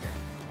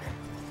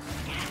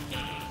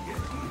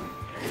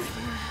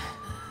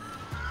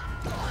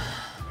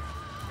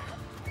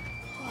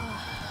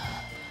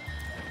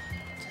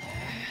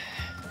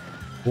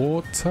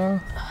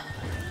 Water?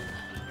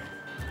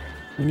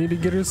 We need to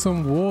get her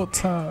some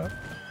water.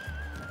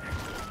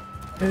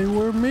 Hey,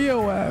 where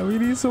Mio at? We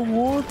need some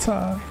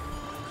water.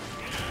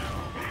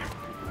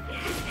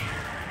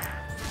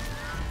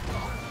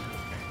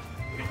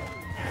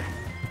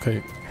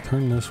 Okay,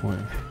 turn this way.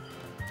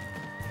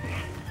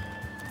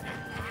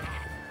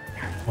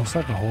 Oh, it's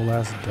like a whole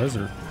ass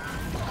desert.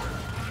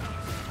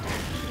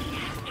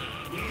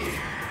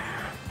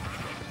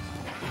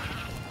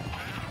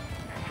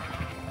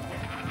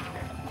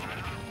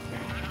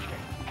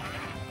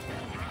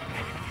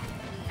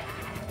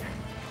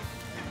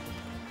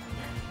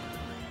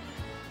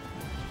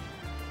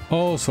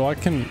 Oh, so I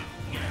can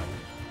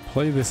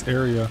play this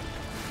area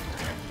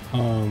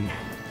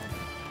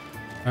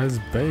as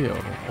Bayo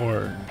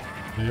or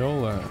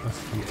Viola at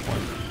some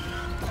point.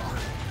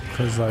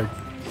 Cause like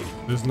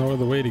there's no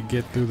other way to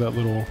get through that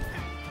little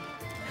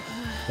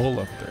hole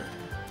up there.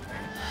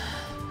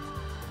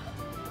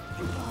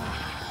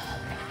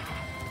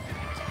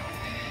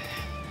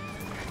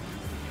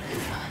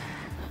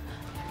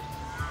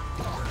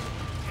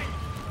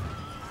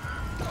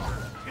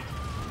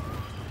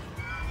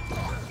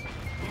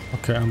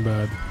 Okay, I'm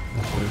bad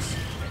at this.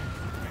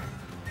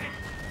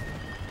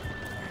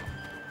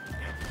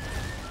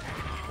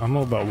 I don't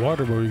know about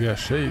water, but we got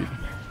shade.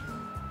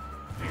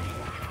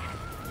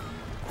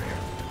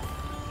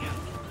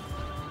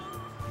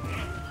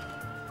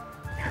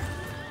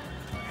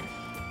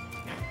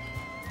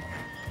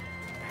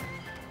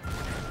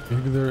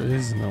 Maybe there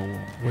is no...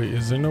 Wait,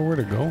 is there nowhere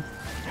to go?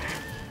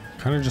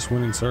 Kind of just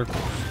went in circles.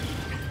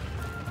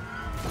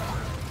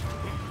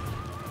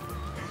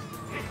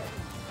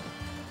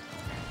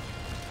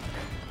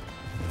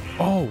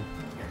 Oh!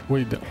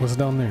 Wait, what's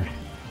down there?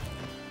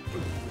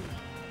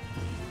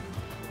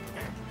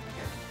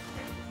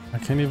 I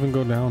can't even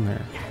go down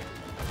there.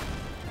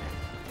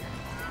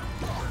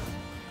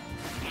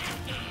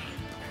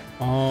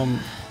 How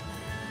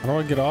do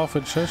I get off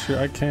at Cheshire?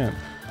 I can't.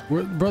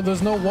 Bro,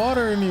 there's no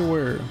water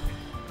anywhere.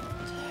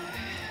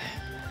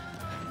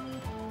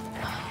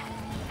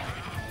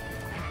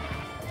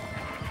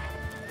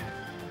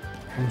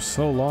 I'm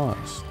so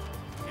lost.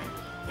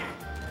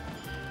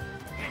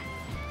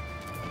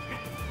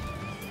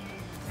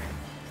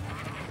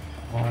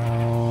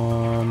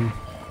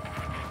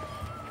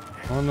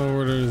 I don't know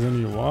where there's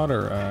any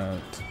water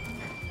at.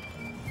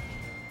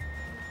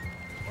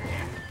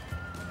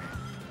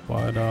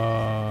 But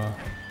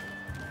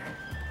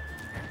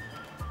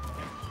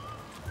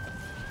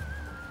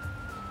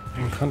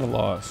I'm kind of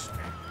lost.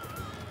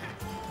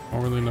 I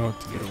don't really know what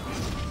to do.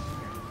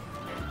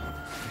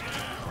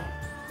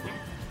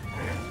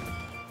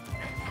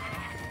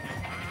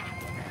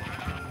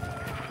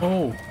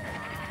 Oh,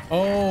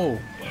 oh,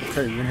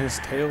 okay, when his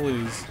tail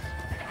is...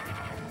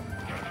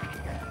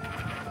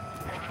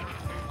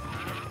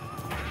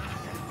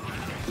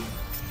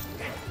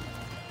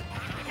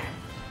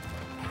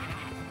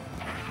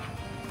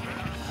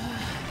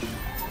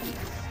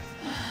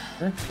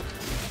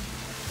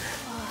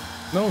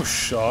 No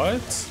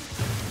shots?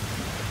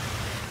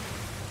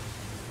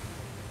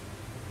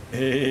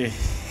 Hey,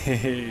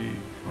 hey,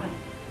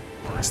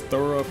 let's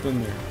throw her up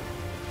in there.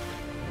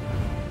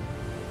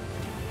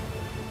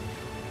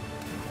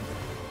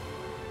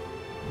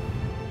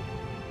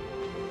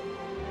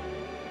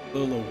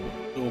 Little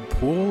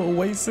pool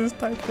oasis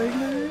type thing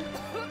there.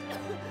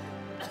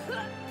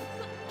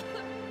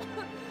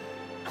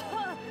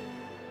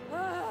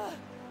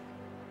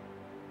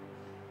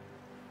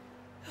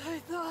 I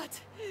thought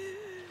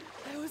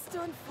I was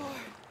done for.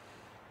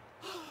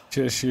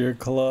 Just your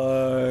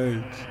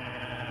clutch.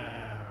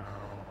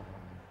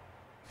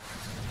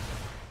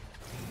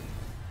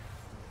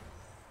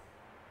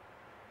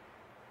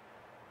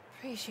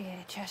 Appreciate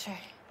it, Cheshire.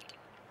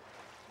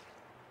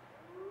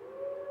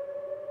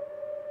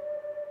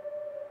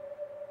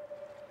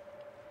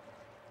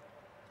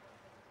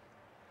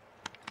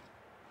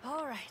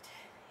 All right,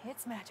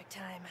 it's magic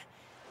time.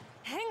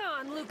 Hang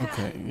on, Luca.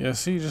 Okay, yeah,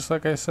 see, just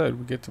like I said,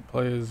 we get to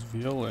play as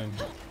Viola. And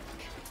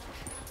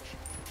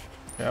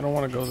okay, I don't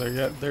want to go there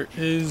yet. There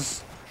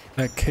is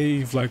that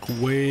cave like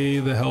way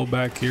the hell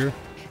back here.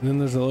 And then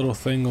there's a little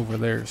thing over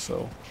there,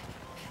 so.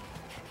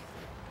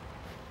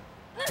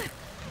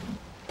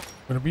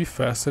 Would it be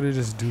faster to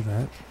just do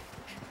that?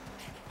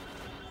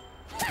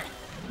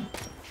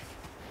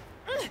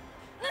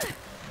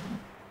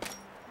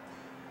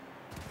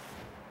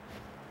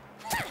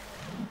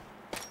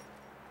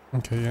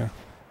 Okay, yeah.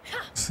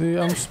 See,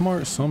 I'm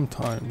smart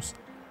sometimes.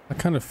 I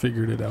kind of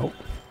figured it out.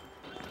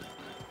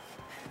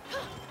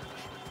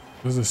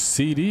 There's a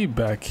CD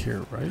back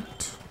here,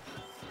 right?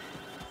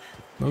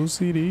 No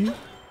CD?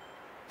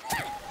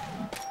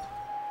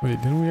 Wait,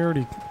 didn't we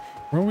already...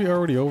 Weren't we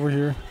already over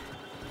here?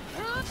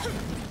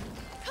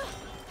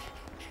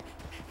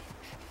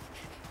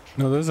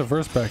 No, there's a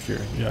verse back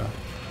here. Yeah.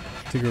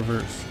 Take a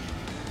verse.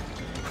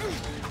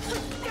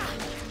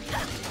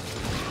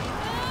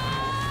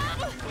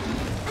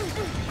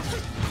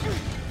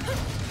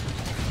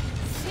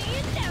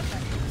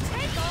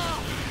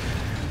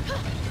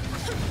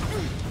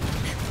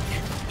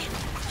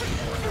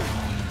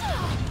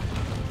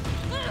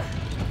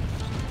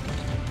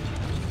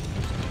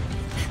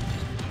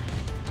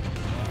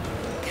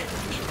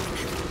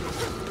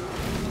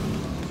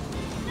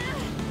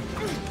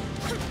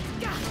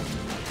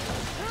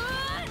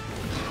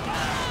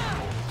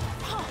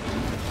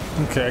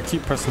 Okay, I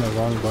keep pressing the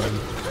wrong button.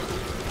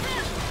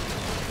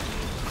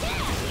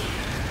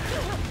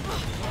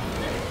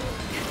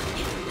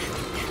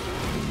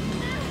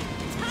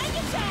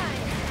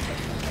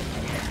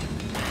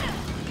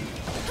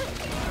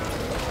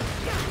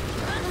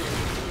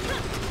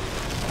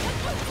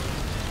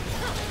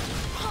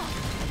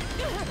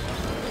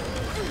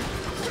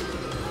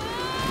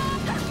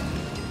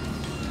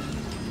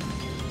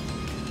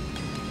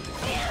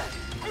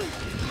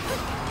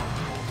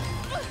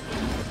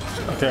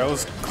 Okay, I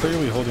was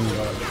clearly holding it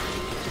up.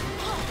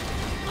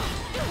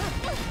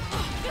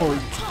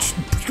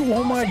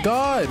 Oh my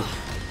god!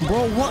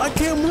 Bro, what? I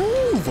can't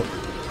move!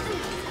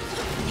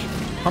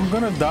 I'm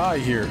gonna die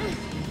here.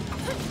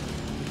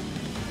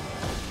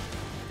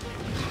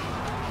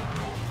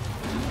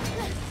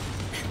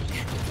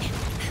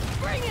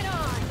 Bring it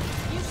on!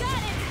 You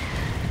got it!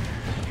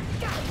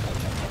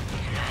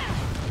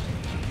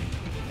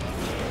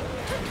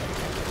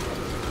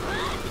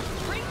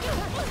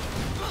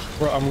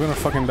 Bro, I'm gonna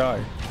fucking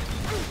die.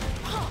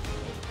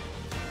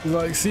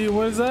 Like, see,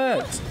 what is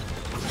that?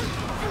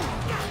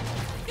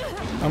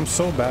 I'm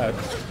so bad.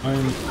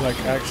 I'm like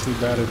actually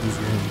bad at this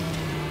game.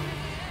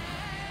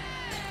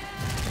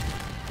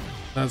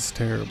 That's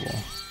terrible.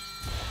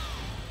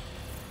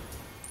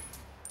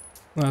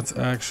 That's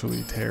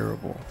actually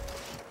terrible.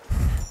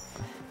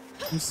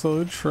 I'm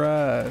so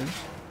trash.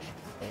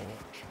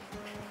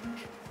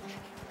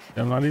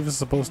 I'm not even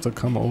supposed to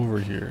come over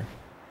here.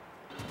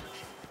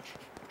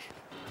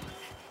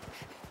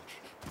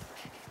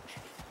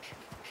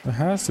 There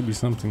has to be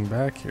something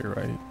back here,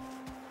 right?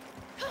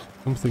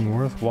 Something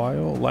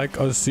worthwhile, like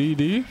a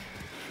CD?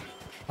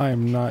 I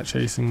am not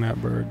chasing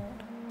that bird.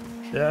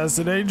 Yes,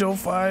 an angel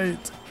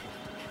fight!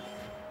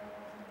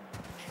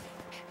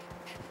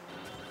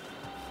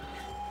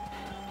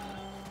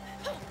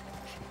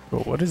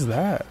 But what is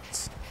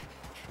that?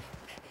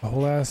 A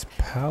whole ass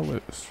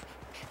palace.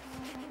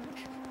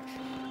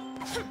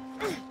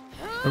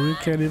 And we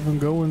can't even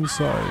go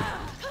inside.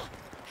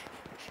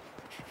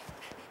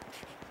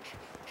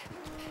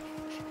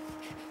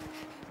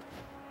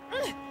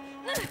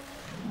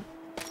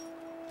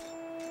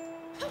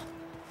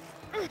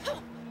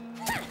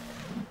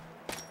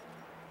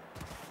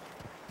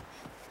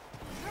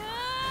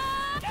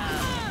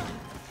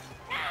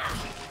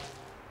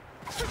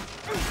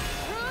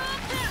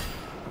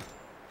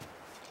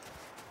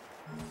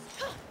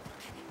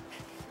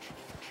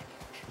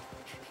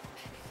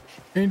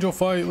 Angel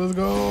fight, let's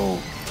go.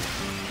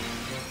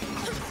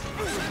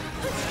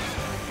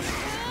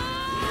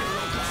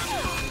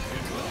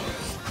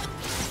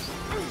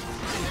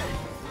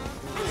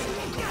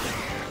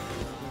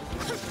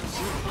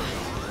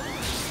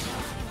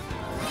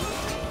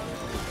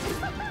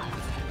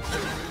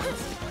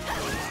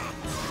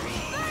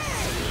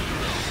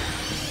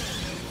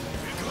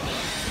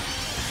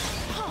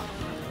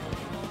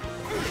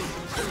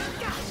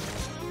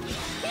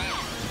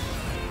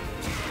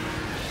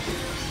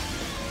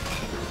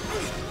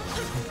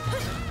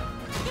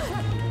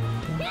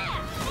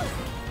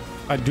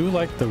 I do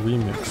like the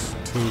remix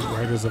to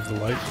Riders of the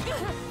Light.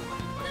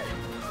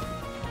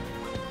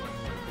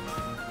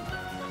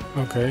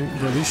 Okay,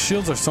 yeah, these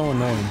shields are so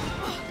annoying.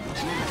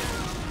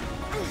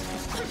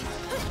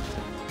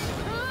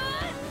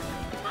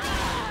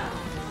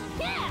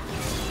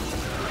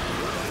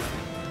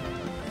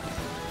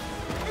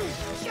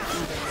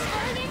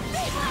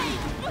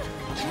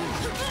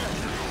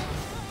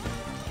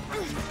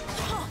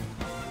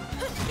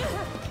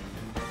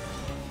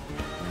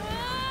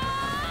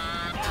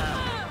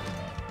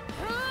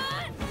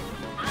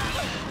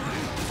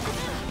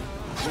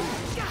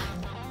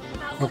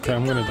 Okay,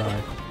 I'm gonna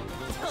die.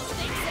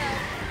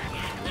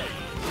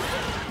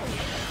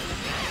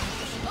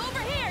 Over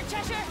here,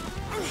 Cheshire.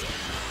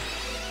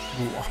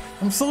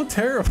 I'm so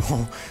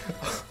terrible.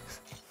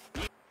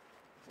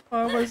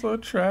 Why am I so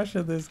trash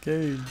at this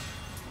game?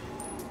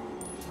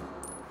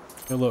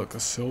 Hey, look, a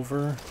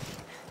silver.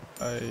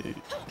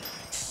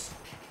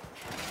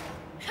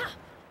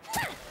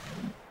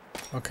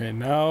 Okay,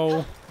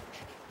 now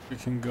we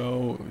can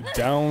go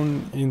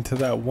down into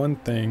that one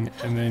thing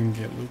and then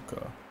get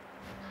Luca.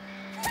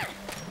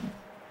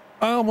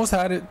 I almost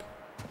had it.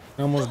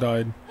 I almost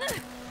died.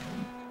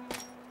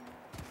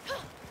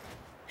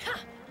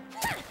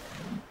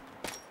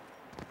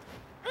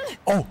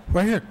 Oh,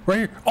 right here, right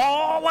here.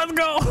 Oh, let's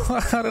go.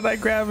 How did I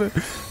grab it?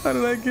 How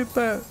did I get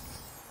that?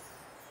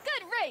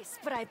 Good race,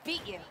 but I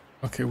beat you.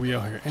 Okay, we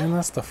out here. And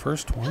that's the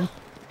first one.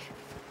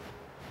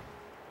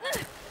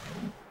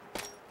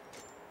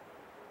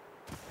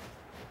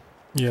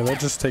 Yeah, that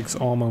just takes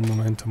all my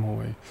momentum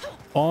away.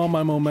 All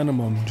my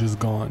momentum just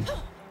gone.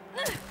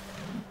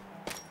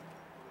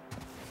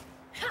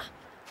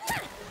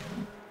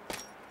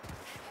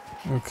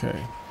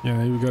 Okay, yeah,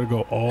 now we gotta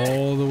go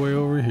all the way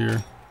over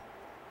here.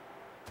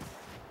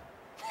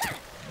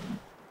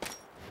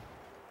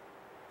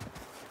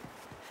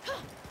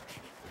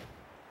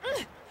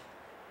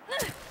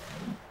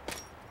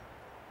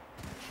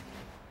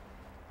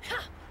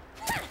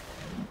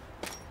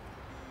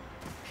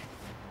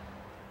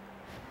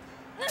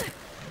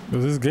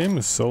 This game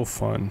is so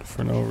fun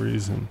for no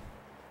reason.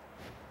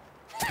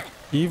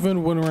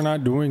 Even when we're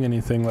not doing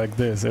anything like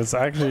this, it's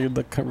actually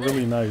like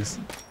really nice.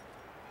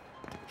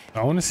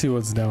 I want to see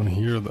what's down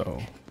here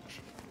though.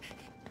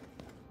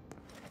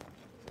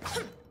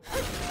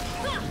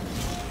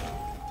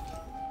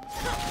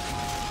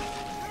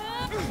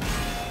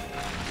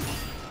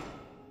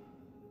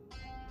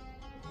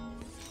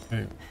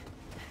 Okay,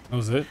 that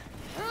was it.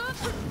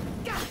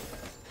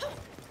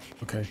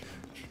 Okay,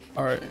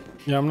 all right.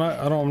 Yeah, I'm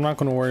not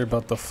gonna worry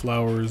about the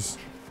flowers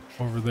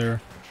over there.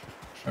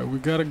 All right, we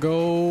gotta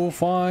go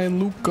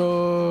find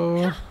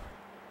Luca.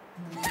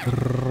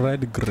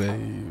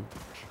 Redgrave.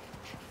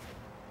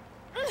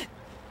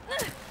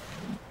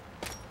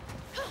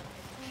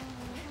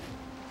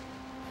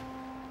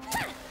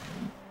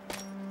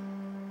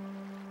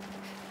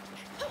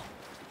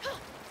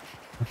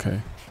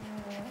 Okay.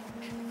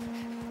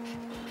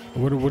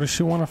 What does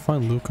she want to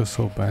find Luca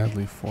so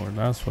badly for?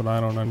 That's what I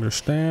don't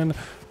understand.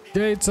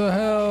 Gates of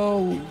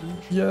hell.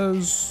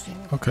 Yes.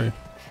 Okay.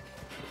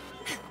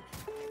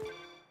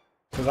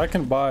 Because I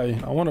can buy,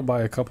 I want to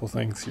buy a couple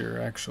things here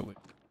actually.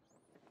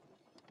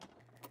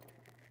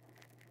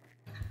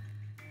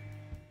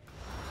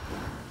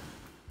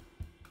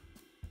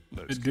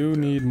 I do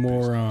need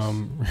more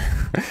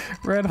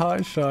red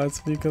hot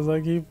shots because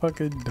I keep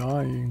fucking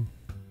dying.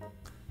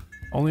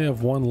 Only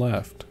have one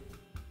left.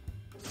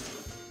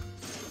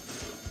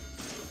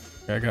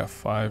 Okay, I got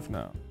 5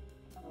 now.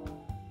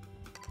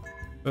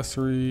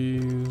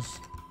 Accessories.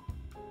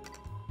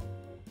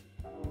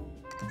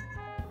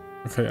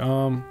 Okay,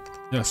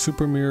 yeah,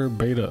 Super Mirror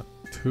Beta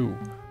 2.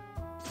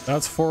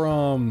 That's for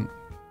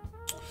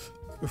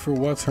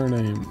what's her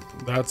name?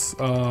 That's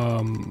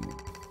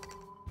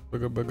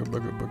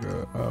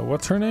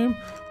what's her name?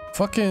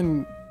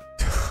 Fucking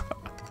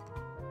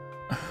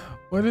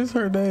what is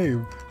her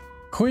name?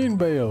 Queen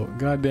Bayo.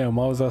 Goddamn,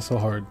 why was that so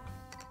hard?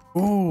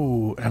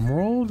 Ooh,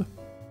 emerald?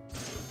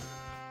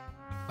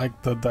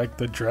 Like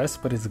the dress,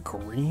 but it's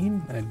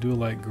green? I do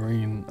like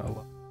green a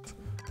lot.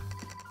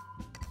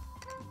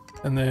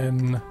 And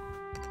then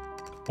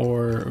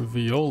or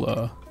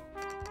Viola.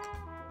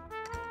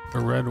 A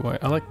red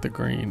white. I like the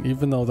green,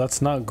 even though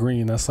that's not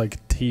green, that's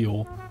like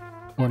teal.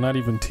 Or not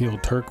even teal,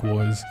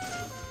 turquoise.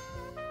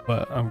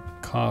 But I'm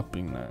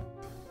copying that.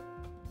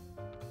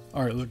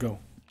 Alright, let's go.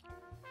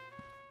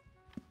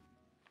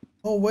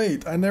 Oh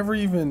wait, I never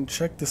even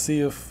checked to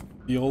see if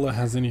Viola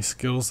has any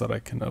skills that I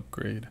can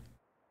upgrade.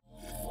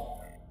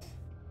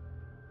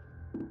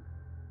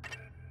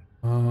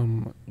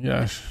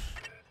 Yeah.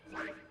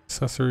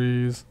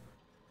 Accessories.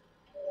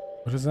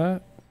 What is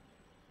that?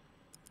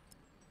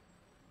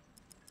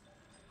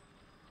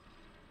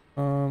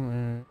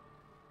 The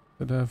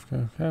def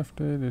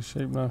crafted, the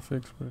shape not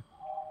fixed, but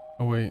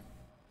oh wait.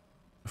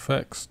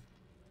 Effects.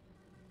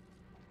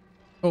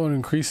 Oh, it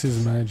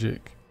increases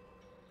magic.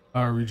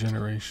 Our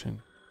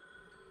regeneration.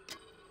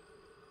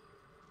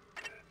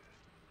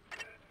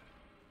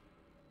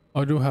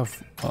 I do have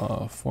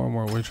 4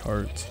 more witch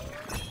hearts.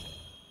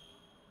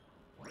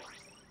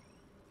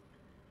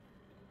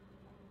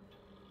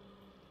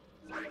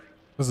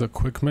 There's a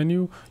quick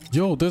menu?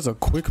 Yo, there's a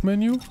quick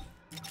menu?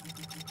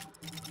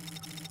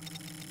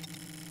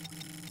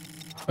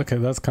 Okay,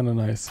 that's kind of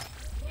nice.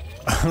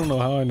 I don't know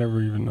how I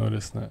never even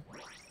noticed that.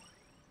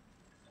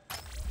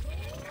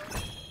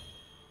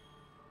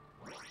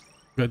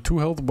 Got 2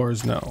 health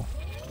bars now.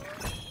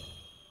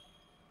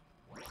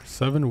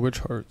 7 witch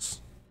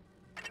hearts.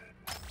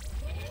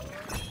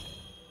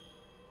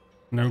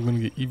 Now we're gonna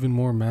get even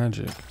more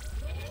magic.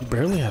 We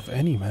barely have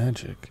any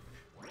magic.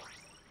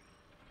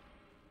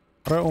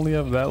 I only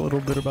have that little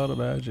bit about a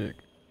magic.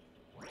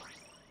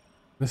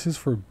 This is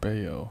for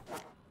Bayo.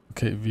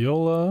 Okay,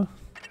 Viola.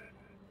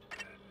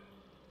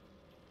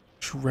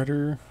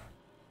 Shredder.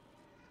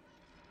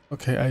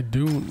 Okay, I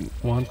do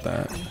want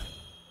that.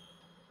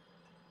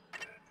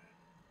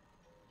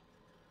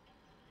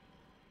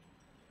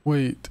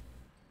 Wait.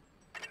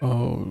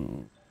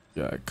 Oh,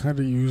 yeah, I kind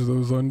of use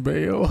those on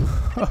Bayo.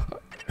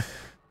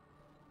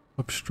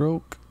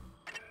 Upstroke.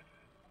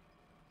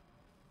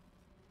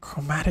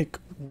 Chromatic.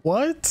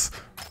 What?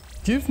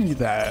 Give me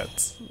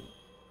that.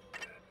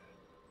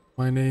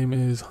 My name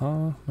is,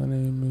 My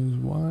name is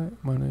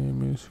what? My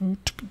name is who?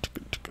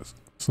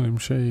 Slim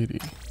Shady.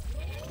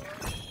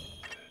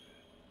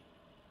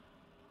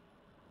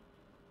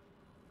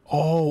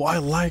 Oh, I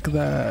like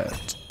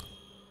that.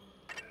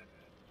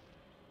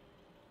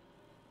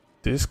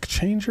 Disc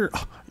changer?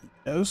 Oh,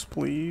 yes,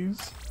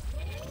 please.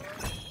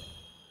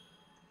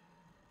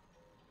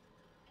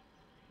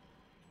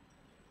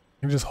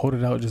 You can just hold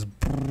it out, just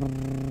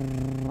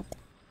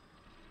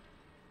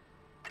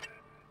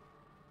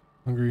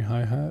hungry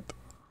hi-hat.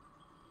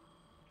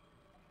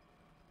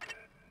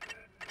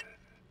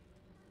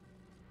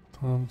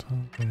 Tom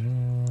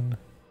balloon.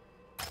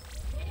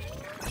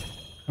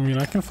 I mean,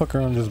 I can fuck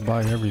around and just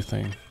buy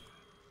everything.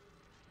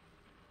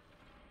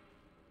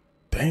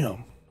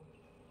 Damn.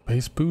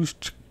 Base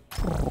boost.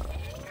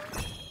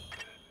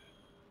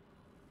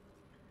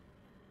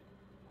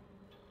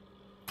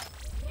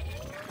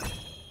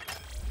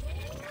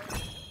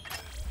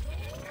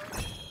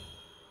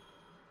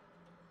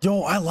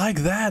 Yo, I like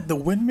that. The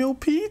windmill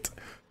Pete.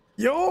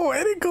 Yo,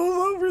 and it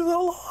goes over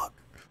so long.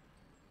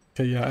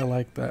 Okay, yeah, I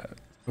like that.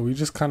 We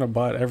just kind of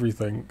bought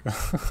everything.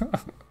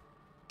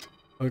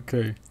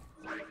 Okay.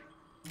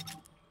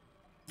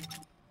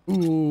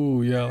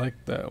 Ooh, yeah, I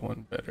like that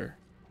one better.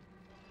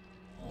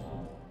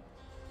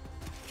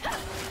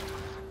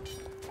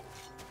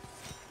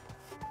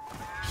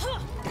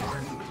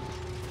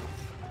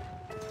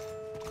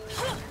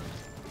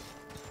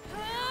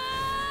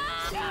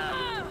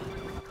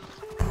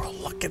 Bro,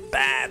 look at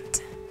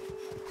that.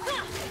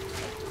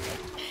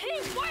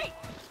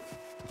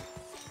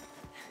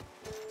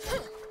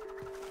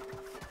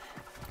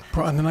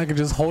 Bro, and then I can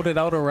just hold it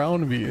out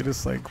around me. It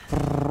is like,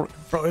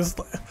 bro, it's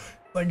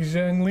like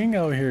Zhangling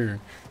out here.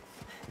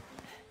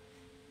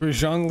 Or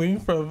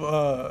Zhangling from,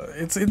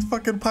 it's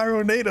fucking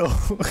Pyronado.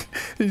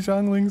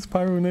 Zhangling's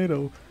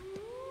Pyronado.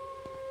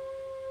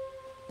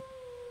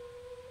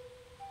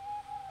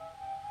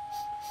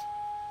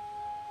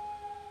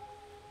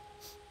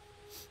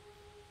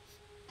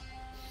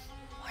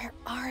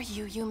 are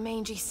you, you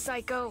mangy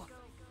psycho?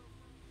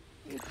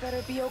 You'd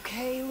better be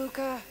okay,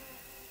 Luca.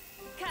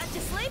 Catch you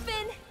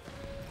sleeping.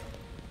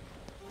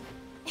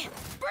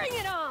 Bring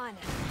it on.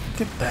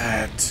 Look at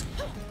that.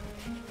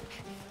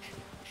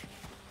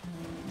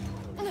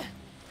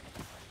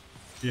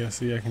 Yeah,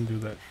 see, I can do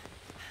that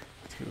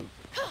too.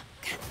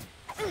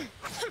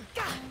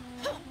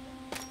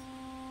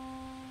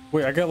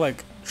 Wait, I got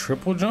like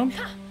triple jump?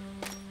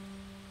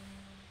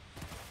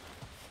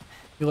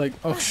 You're like,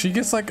 oh, she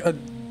gets like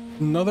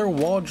another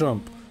wall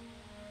jump.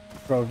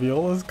 Bro,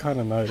 Viola's kind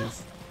of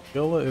nice.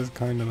 Viola is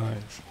kind of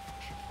nice.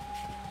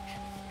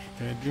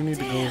 Okay, I do need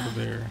to go over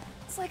there.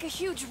 It's like a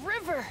huge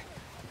river.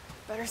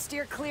 Better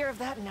steer clear of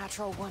that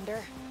natural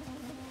wonder.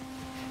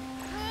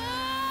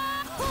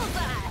 Hold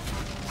that!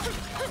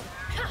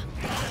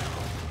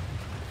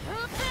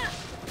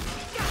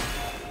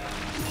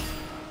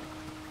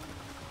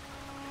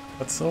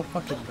 That's so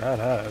fucking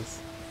badass.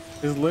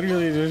 It's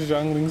literally just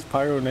Zhongling's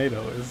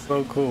Pyronado. It's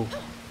so cool.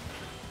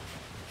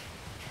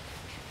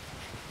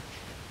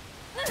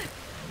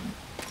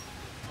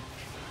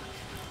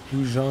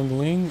 Who's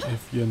Zhongling?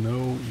 If you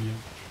know, you.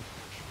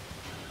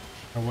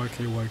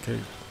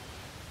 YK.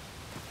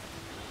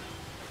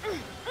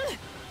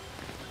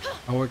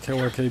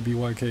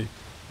 BYK.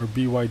 Or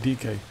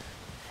BYDK.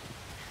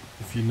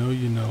 If you know,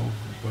 you know,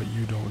 but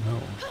you don't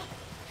know.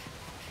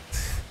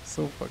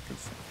 So fucking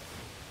sick.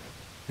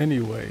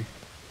 Anyway.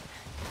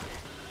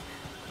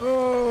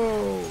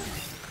 Oh!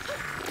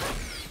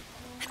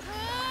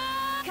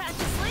 Catch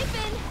you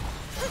sleeping.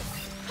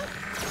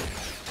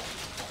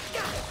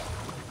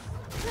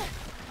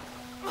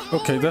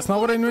 Okay, that's not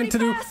what I meant to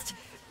do.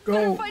 Go.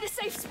 Better find a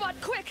safe spot,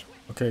 quick.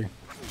 Okay.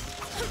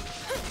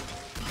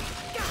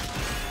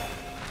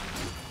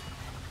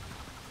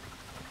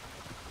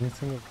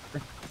 Anything over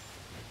here?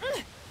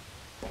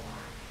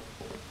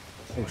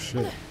 Oh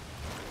shit.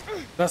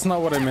 That's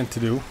not what I meant to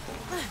do.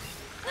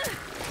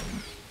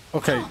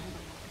 Okay.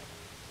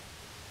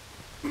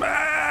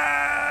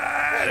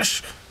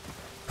 Mash!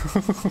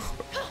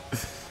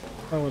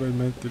 Not what I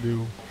meant to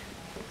do.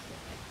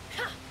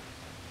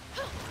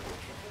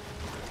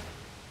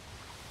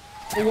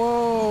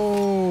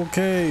 Whoa,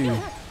 okay.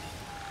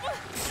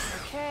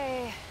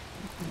 Okay.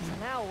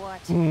 Now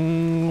what? I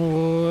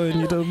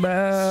need a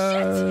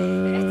mash.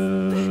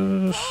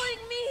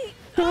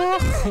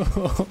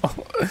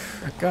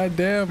 God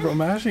damn, bro,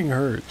 mashing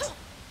hurts.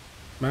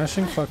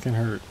 Mashing fucking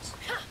hurts.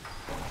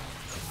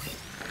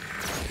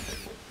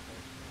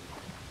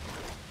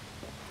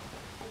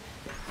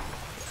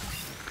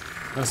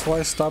 That's why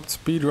I stopped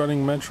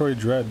speedrunning Metroid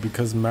Dread,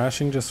 because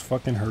mashing just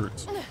fucking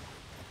hurts.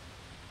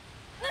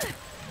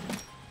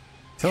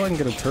 Till I can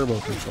get a turbo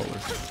controller.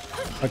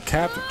 A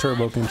capped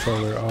turbo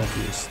controller,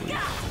 obviously.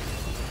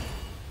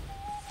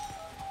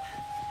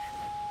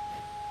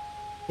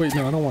 Wait,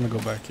 no, I don't want to go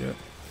back yet.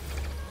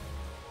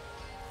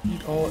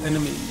 Beat all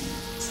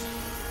enemies.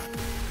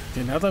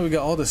 Okay, now that we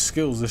got all the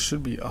skills, this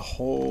should be a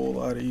whole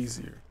lot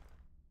easier.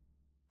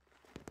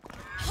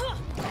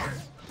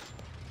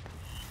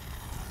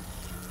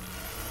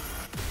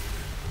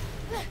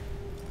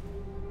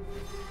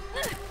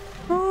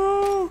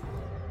 Oh.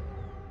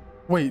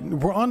 Wait,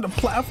 we're on the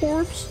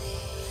platforms?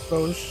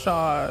 Those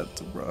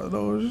shots, bro,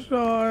 those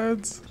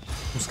shots.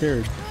 I'm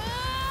scared.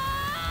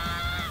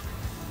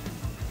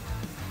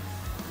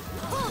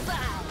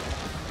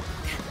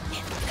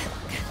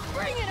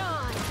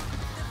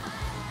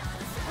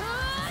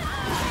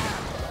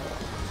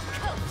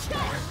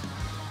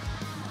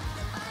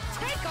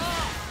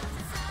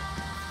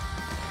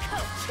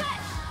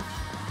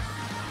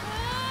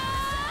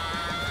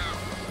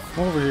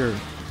 Over here.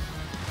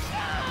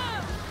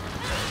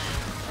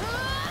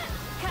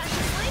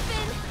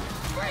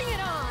 Bring it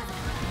on.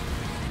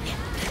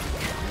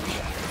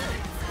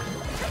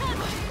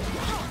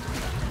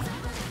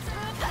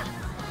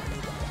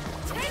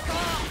 Take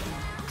off.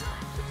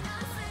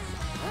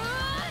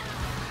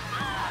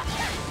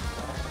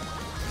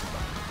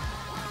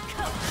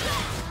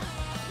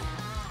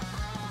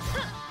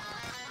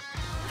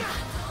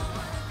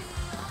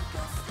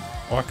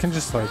 Oh, I can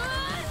just like.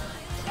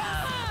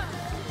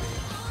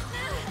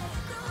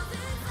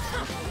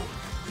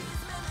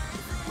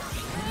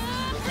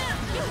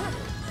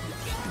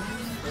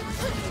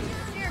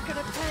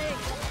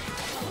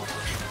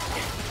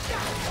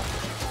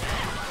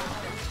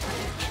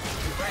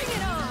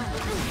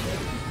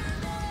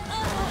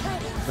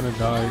 Gonna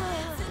die.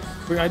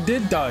 Wait, I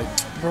did die.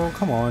 Bro,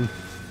 come on.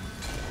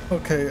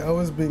 Okay, I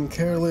was being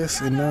careless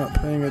and not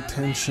paying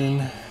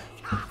attention.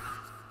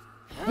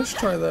 Let's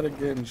try that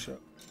again, show.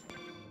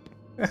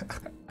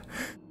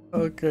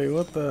 Okay,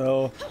 what the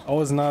hell? I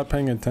was not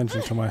paying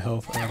attention to my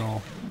health at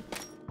all.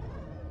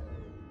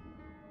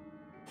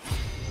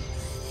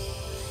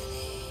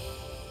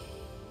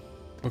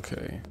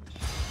 Okay.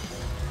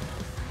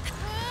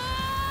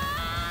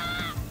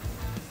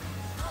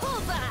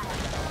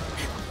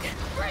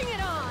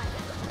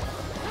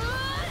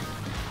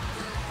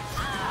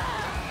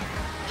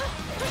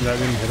 That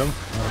didn't hit him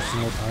not a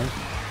single time.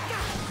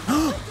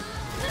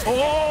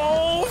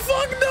 Oh,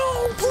 fuck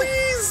no,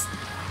 please!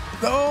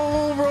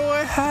 No, bro,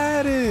 I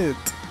had it.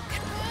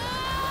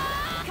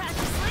 Catch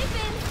you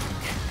sleeping.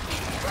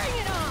 Bring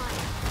it on.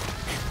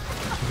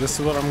 This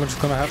is what I'm just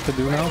gonna have to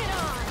do now.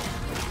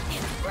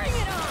 Bring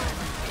it on.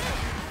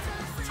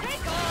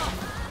 Take off.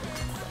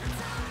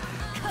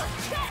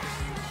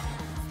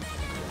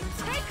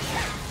 Take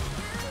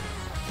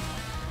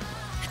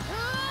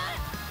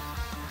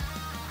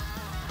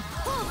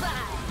pull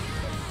back.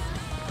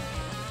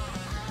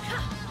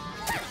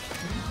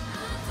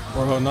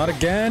 Bro, not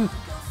again.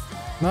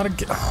 Not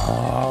again.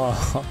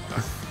 Oh,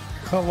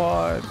 come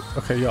on.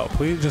 Okay, yo,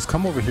 please just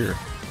come over here.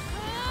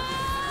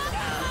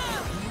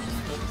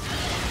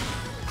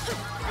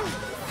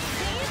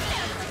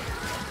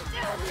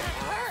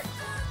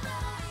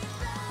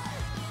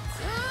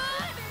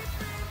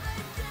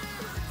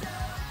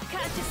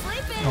 Catch you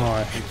sleeping. Oh,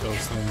 I hate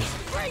those things.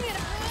 Bring it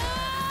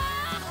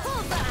on.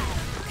 Pull back.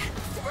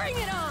 Bring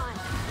it on.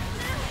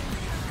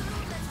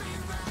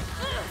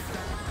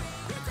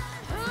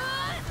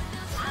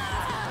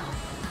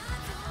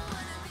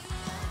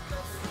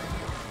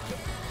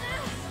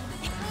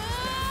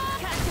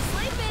 Catch you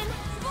sleeping.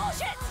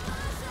 Bullshit.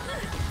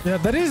 Yeah,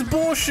 that is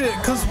bullshit.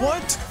 Cause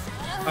what?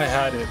 I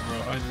had it, bro.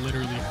 I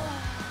literally had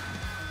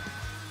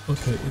it.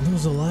 Okay, and it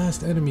was the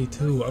last enemy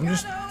too. I'm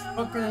just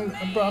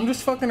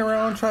fucking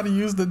around trying to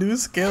use the new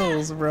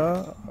skills,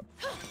 bro.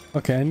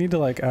 Okay, I need to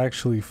like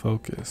actually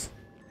focus.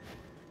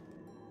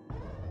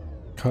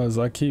 Cause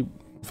I keep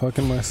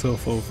fucking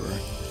myself over.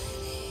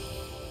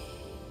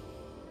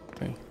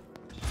 Okay.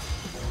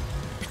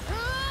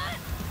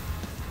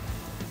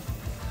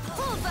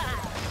 Pull back.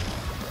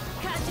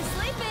 Catch you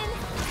sleeping.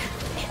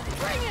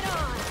 Bring it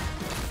on.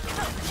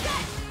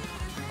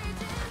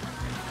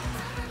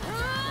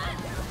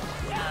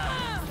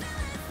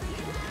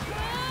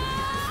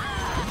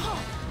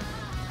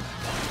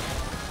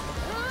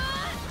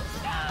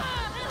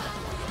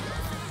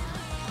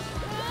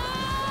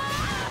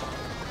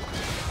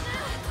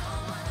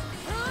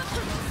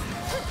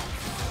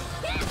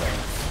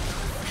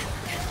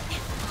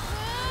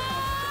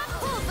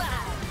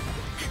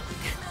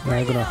 Now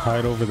I'm gonna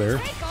hide over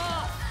there.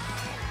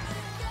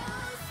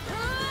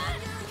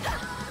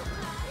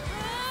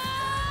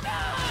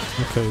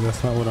 Okay,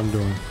 that's not what I'm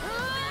doing.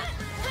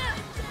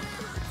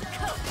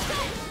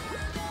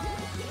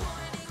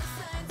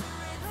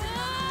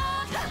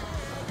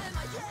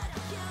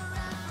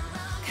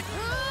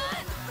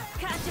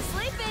 Catch you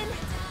sleeping.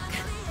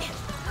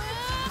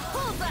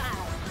 Pull back.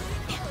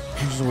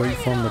 I'm just waiting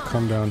for him to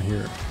come down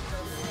here.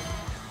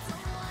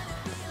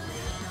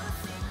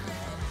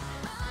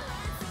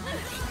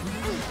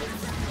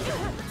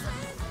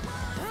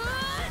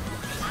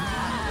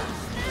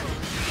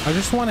 I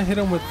just want to hit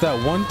him with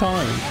that one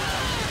time.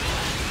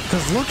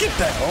 Cause look at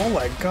that! Oh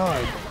my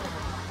god!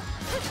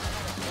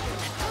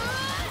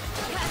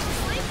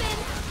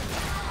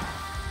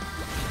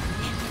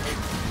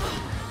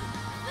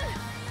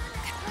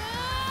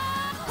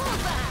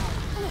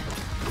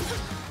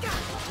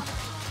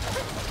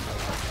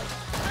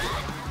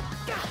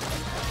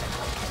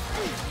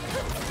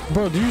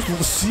 Bro, do you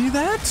see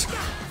that?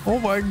 Oh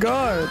my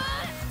god!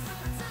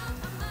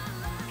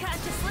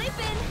 Catch you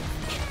sleeping.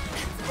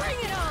 Bring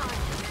it on.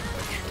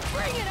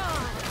 Bring it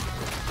on.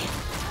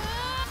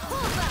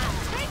 Pull back.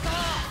 Take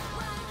off.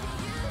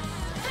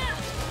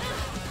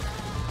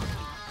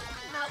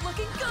 Not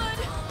looking good.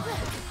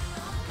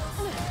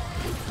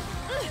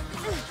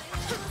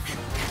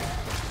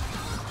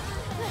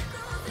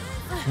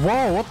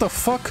 Whoa, what the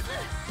fuck?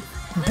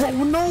 Bro,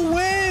 no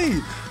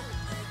way!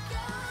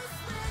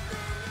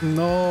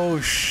 No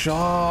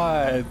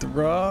shot,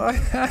 bro. I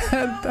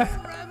had that.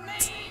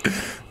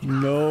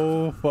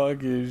 No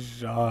fucking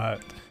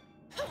shot.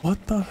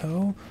 What the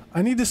hell?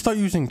 I need to start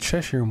using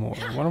Cheshire more.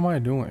 What am I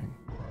doing?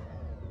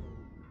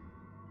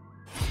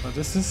 But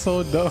this is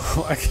so dumb.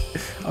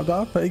 I'm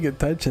not paying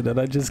attention and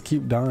I just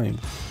keep dying.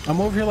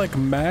 I'm over here like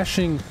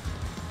mashing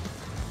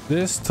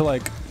this to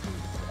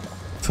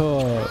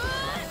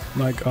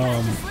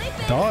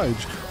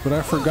dodge, but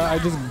I forgot I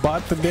just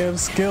bought the damn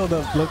skill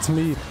that lets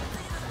me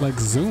like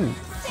zoom.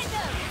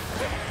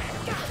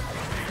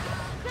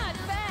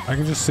 I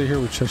can just sit here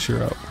with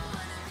Cheshire out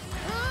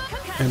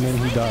and then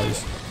he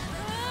dies.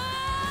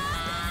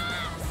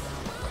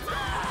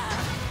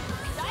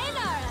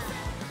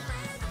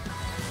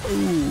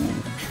 Ooh.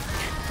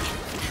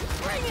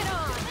 Bring it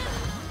on.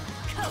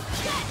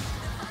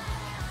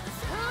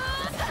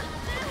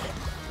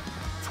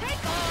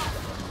 Take off.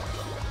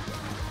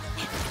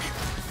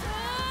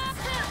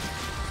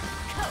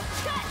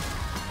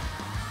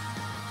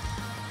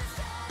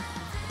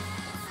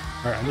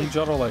 All right, I need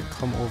y'all to like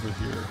come over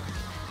here.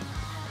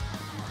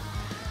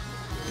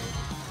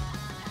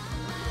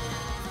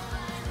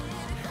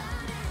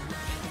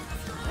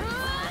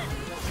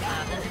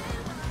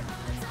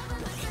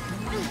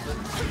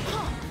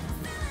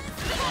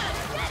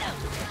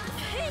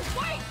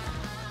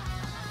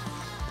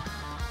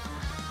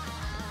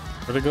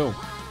 Where'd they go?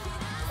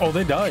 Oh,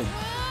 they died.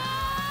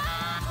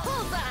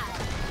 Pull back.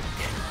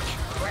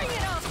 Bring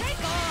it on.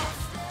 Take off.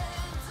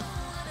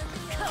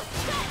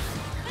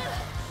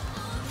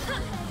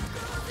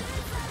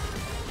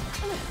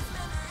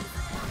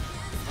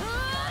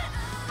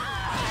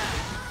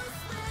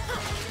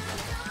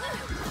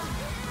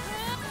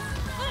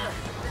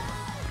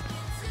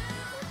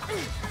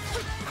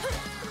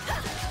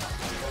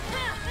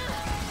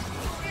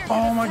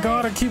 Oh my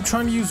god, I keep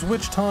trying to use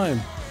witch time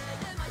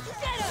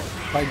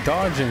by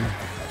dodging.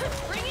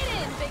 Bring it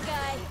in, big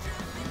guy.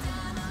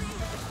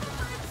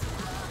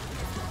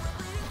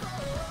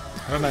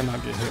 How did I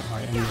not get hit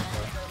by any of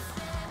that?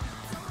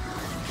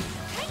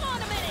 Hang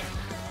on a minute.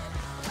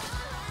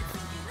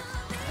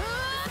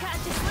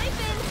 Catch you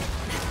sleeping.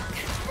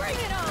 Bring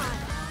it on.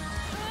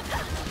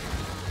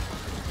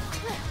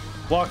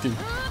 Blocking.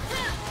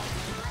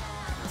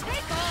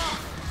 Take off.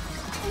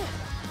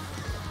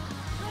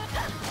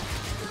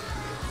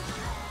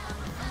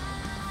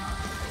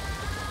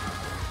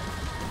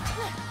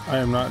 I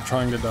am not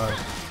trying to die.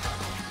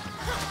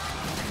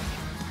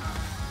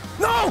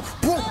 No!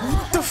 Bro,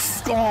 what the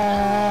f— oh,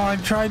 I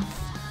tried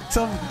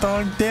some—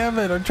 dog, damn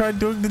it. I tried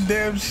doing the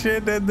damn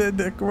shit and then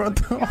the— what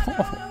the— I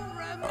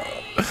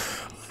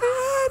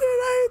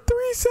had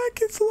 3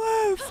 seconds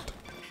left.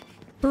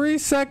 3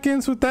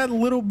 seconds with that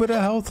little bit of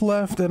health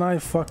left and I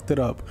fucked it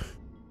up.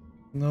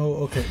 No,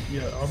 okay,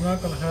 yeah, I'm not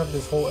gonna have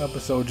this whole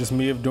episode just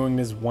me of doing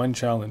this one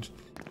challenge.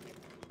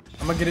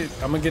 I'm gonna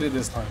get it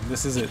this time.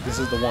 This is it. This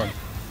is the one.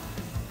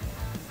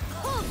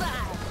 Pull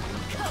back.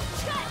 Go,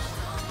 check.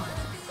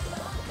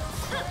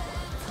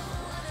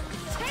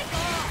 Take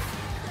off.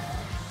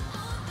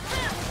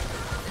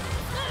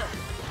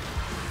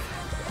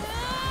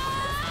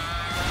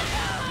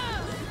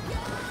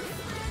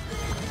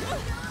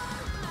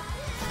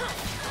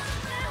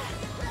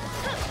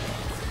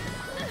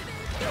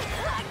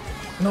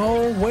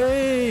 No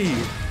way!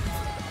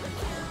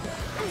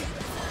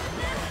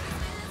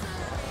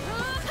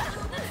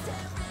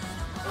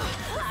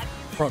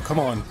 Bro, come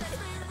on.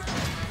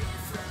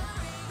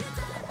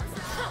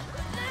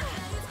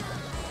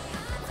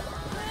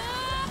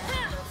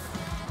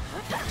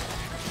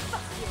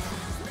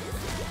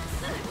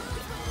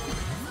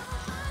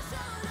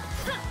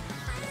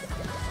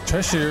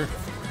 Cheshire.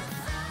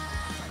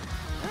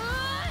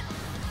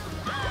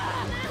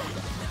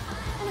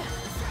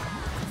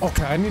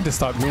 Okay, I need to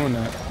stop doing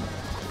that.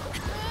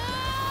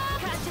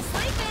 Catch you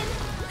sleeping.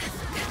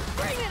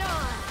 Bring it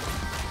on.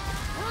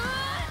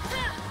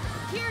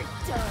 You're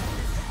done.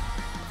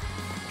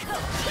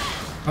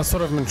 That's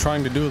what I've been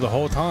trying to do the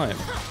whole time.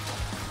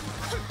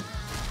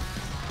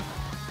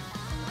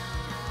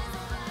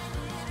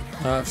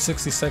 I have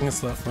 60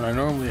 seconds left when I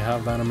normally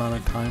have that amount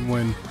of time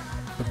when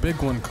the big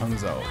one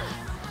comes out.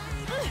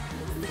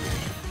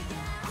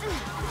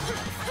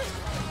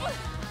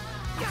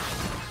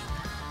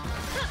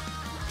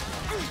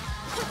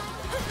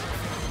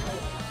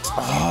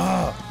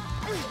 Ah!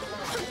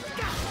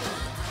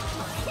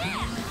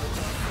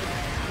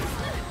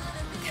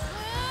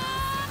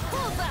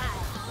 Pull back.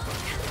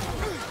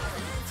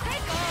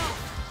 Take off.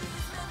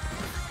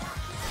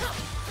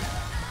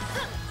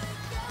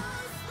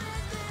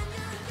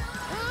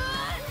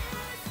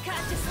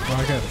 Catch you Oh,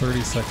 I got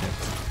 30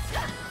 seconds.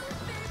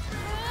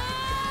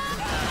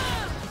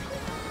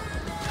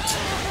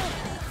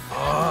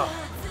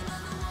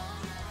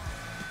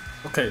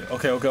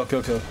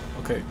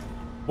 Okay.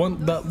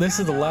 This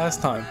is the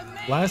last time.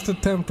 Last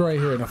attempt right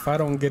here, and if I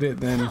don't get it,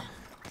 then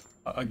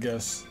I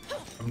guess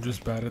I'm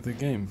just bad at the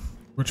game,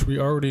 which we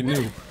already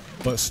knew,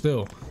 but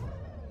still.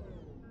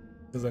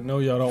 Because I know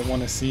y'all don't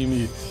want to see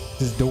me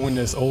just doing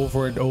this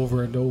over and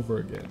over and over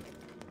again.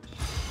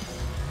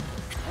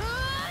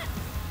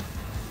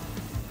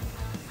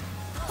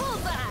 pull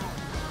back.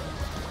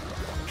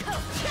 Go,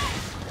 check.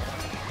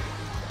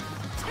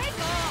 Take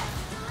off.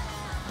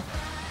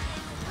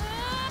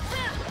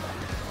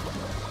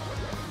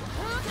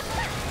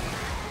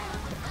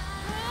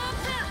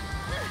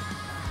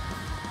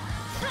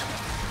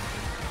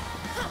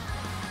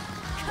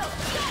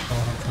 That's all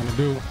I'm trying to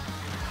do.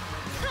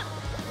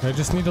 I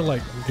just need to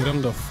like get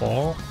them to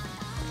fall,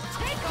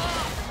 Take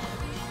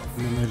off.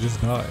 and then they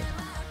just die.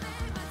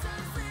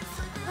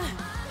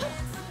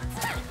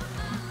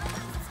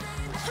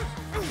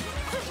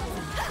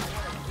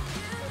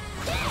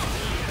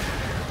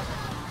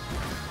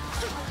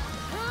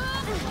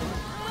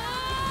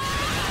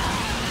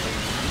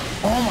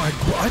 Oh my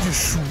god, I just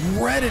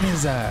shredded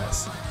his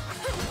ass.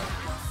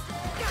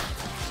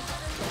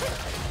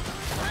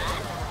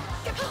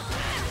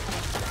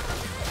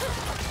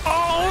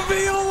 Oh,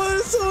 Viola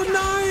is so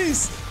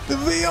nice. The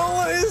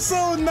Viola is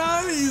so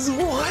nice.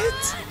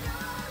 What?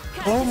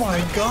 Oh my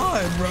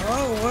god, bro.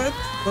 What?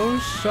 No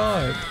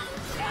shot.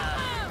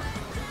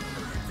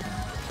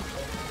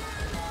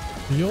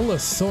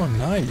 Viola's so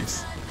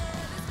nice.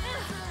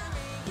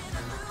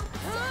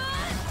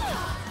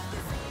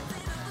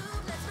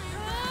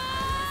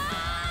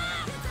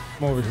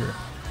 Come over here.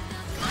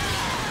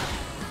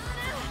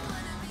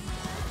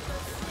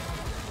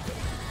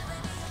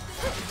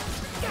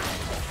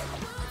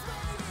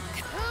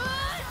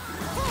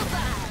 Pull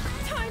back.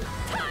 Time.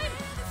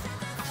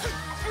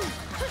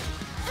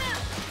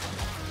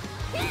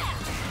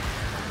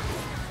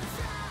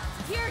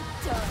 You're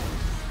done.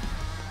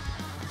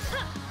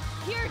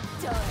 You're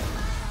done.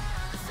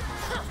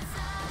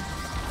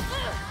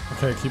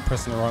 Okay, keep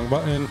pressing the wrong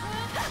button.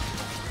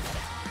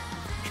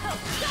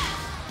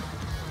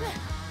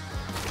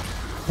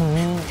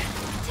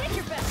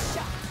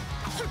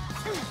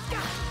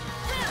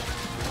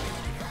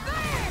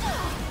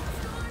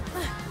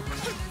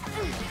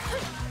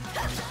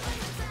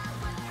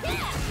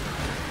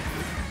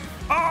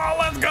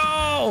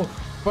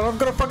 But I'm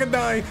gonna fucking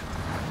die.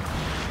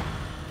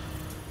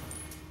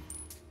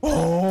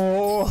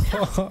 Oh.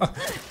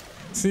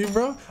 See,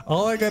 bro?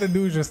 All I gotta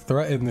do is just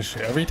threaten the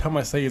shit. Every time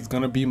I say it's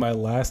gonna be my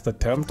last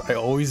attempt, I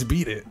always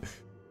beat it.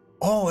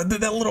 Oh, and then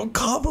that little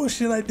combo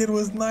shit I did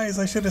was nice.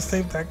 I should have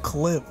saved that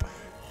clip.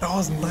 That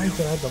was nice.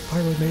 I had the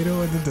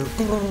Pyronado and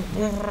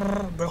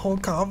then the whole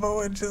combo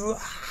and just...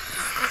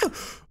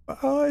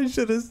 Oh, I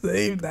should have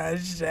saved that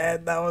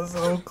shit. That was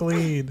so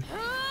clean.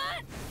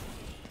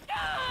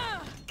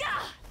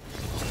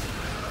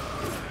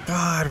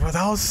 God, bro,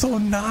 that was so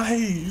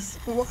nice.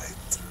 What?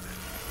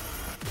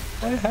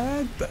 I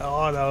had that.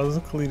 Oh, that was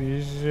clean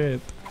as shit.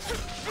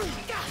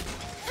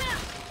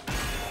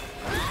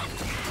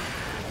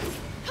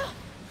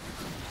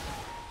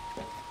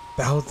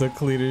 That was the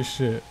cleanest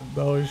shit.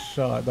 That was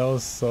shot. That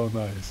was so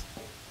nice.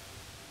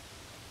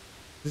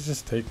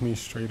 Just take me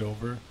straight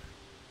over.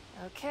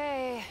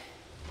 Okay.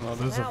 Oh,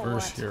 there's a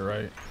verse here,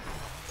 right?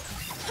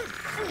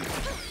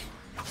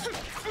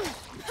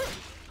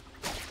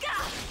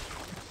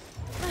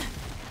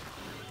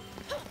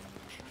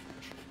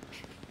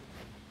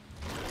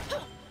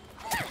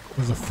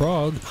 There's a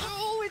frog.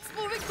 Oh, it's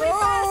moving pretty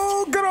fast.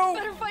 Oh, get up!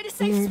 Better find a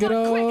safe Get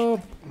spot quick.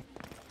 up!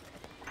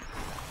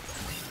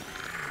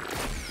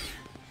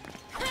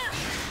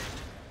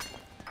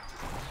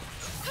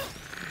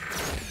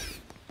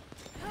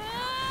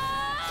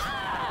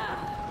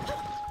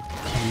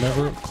 I'm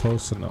never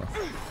close enough.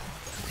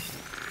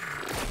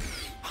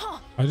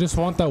 I just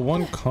want that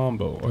one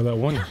combo or that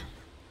one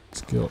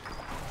skill.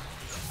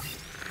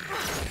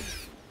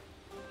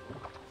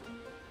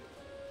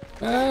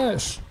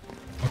 Ash!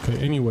 Okay,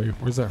 anyway,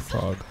 where's that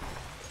frog?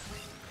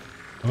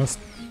 Is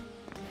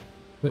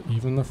that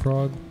even the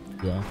frog?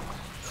 Yeah.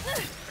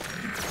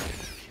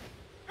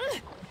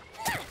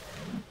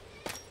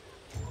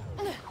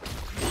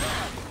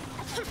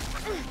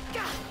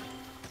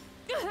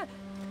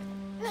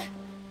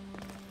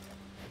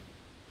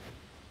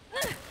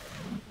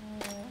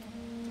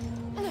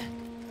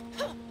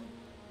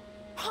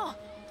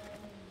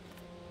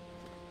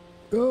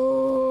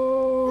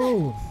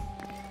 Go!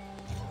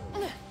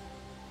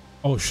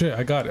 Oh shit,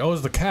 I got it. Oh, it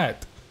was the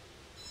cat.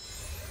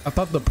 I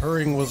thought the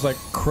purring was like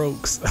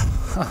croaks.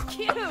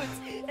 Cute.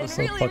 That's And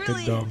so really, fucking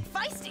really dumb.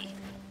 feisty.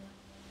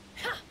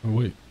 Oh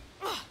wait.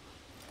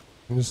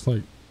 I'm just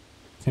like,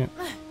 can't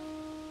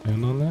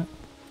end on that?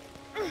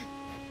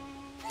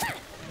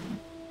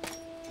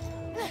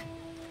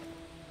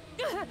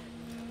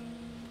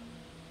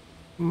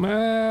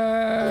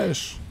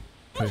 Mash!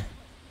 Okay.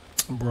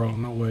 Bro,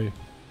 no way.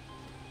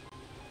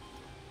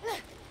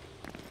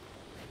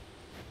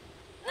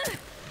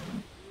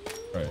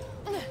 Right.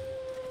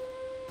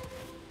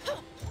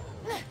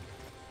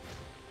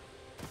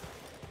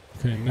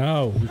 Okay,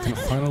 now we can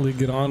finally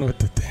get on with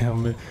the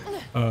damn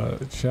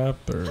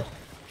chapter.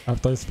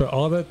 After I spent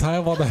all that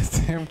time on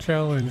that damn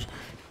challenge.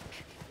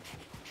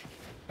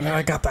 And then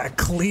I got that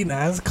clean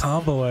ass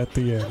combo at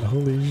the end.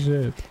 Holy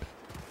shit.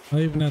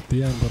 Not even at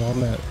the end, but on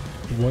that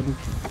one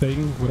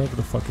thing, whatever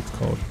the fuck it's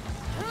called.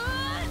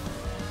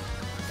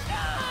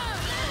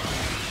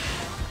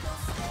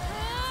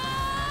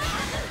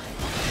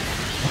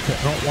 Okay,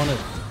 I don't want to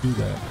do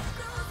that.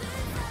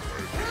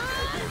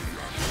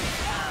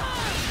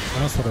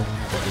 That's what I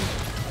want to do.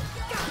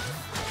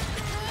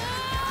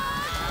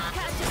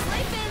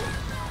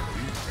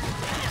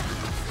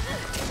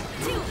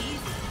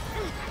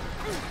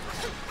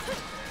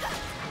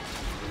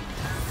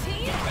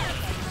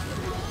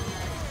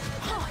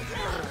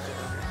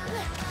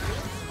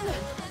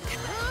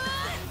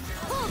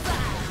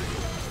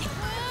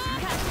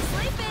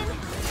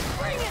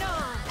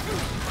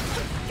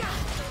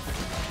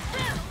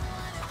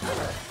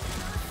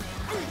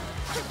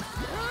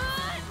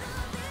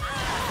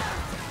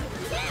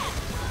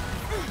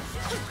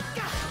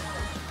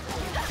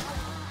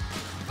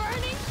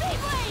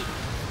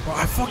 Well,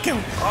 I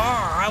fucking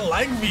I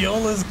like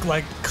Viola's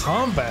like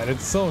combat.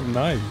 It's so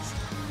nice.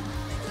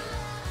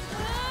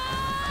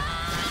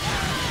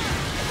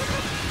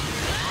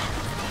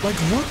 Like,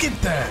 look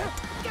at that.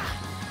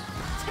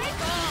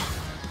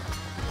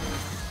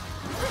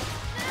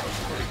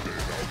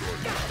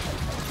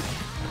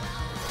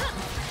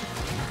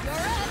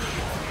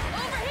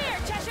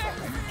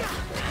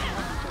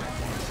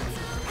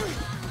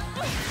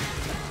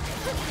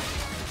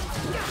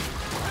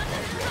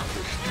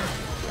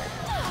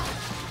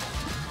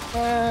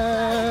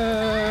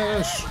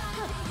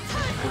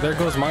 There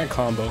goes my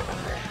combo.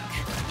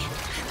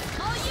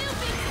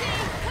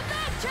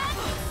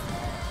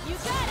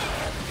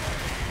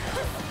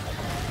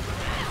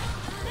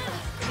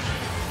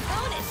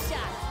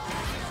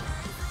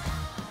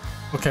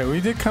 Okay,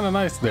 we did kind of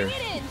nice there.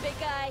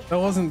 That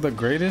wasn't the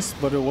greatest,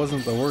 but it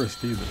wasn't the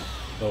worst either.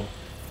 So,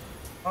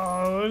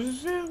 oh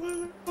shit,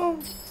 let's go.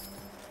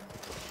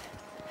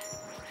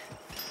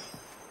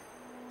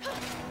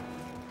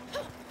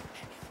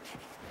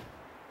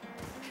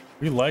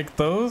 We like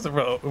those,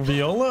 bro.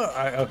 Viola?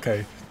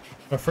 Okay.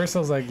 At first I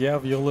was like, yeah,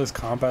 Viola's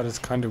combat is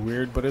kind of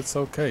weird, but it's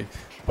okay.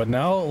 But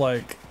now,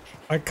 like,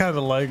 I kind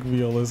of like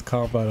Viola's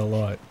combat a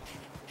lot.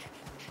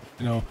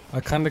 You know, I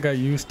kind of got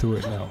used to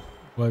it now,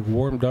 like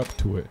warmed up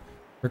to it.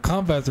 Her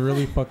combat's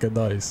really fucking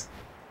nice.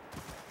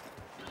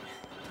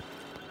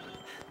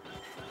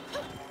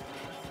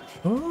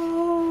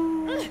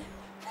 Oh.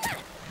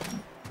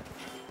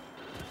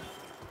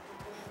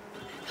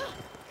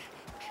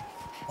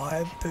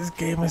 What? This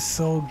game is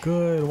so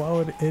good. Why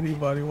would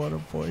anybody want to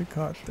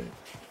boycott it?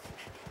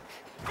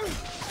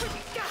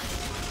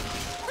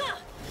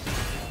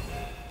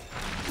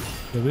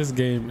 So this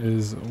game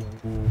is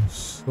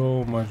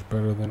so much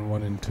better than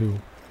 1 and 2,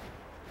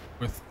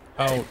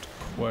 without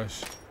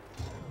question.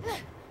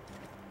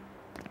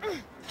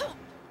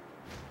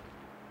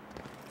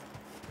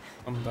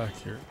 I'm back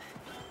here.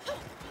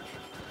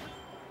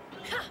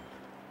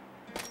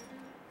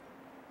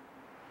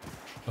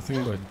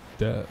 Nothing but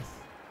death.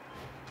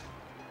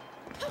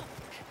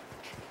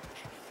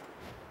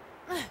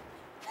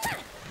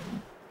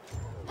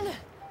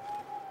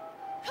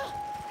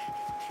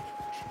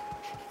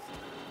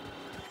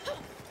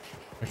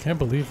 I can't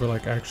believe we're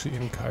like actually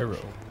in Cairo.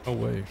 No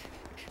way.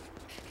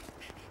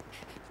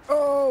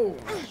 Oh!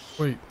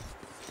 Wait.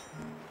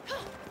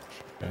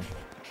 Okay.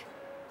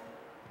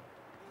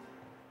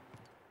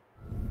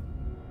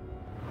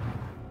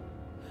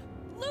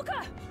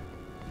 Luca!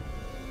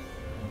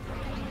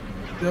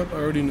 Yep, I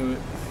already knew it.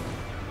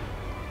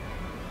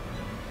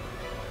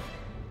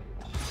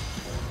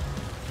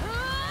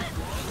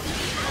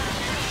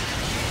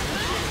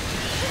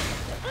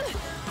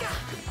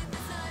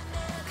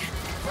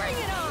 Bring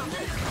it on!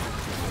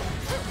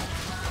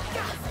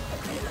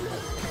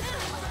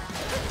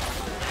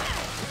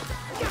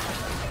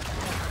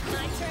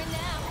 My turn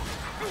now.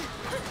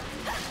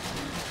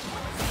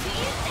 See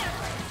you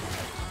never.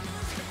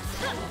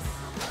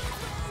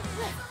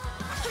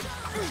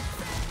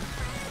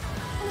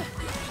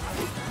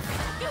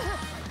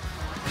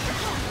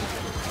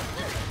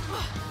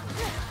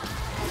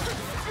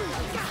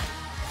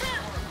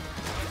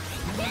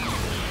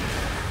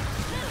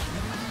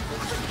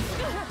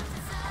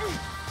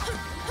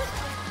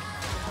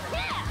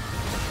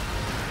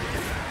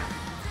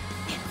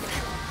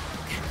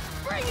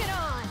 Bring it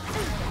on!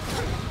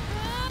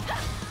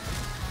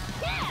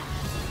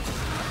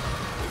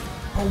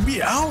 Oh,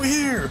 we out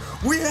here!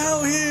 We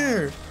out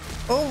here!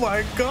 Oh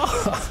my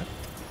god!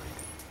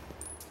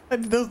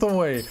 That's the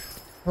way.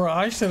 Bro,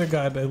 I should have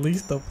gotten at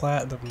least the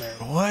platinum there.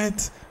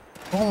 What?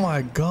 Oh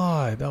my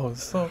god, that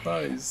was so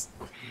nice.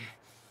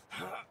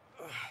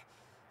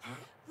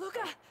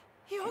 Luca,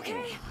 you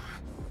okay?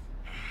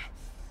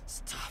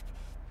 Stop.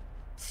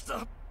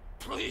 Stop,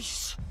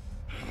 please.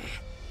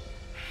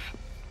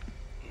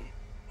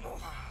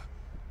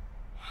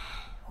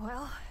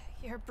 Well,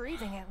 you're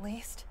breathing at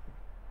least.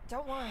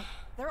 Don't worry,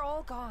 they're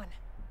all gone.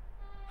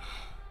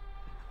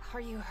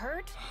 Are you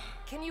hurt?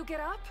 Can you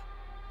get up?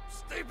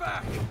 Stay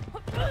back.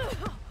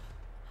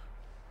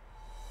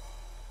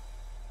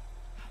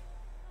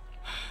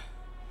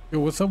 Yo,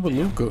 what's up with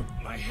Luca?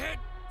 My head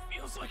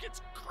feels like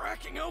it's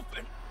cracking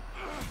open.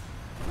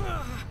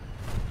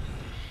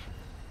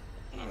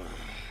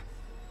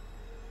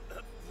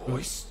 That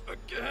voice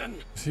again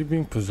Is he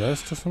being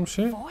possessed or some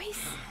shit?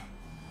 Voice?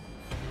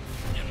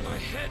 in my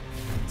head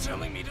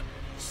telling me to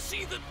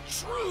see the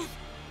truth.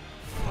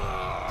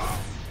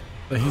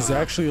 That he's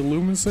actually a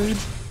Lumen Sage?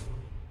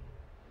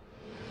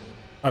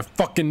 I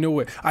fucking knew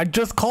it. I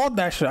just called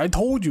that shit. I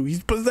told you,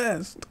 he's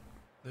possessed.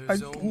 I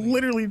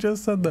literally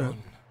just said that.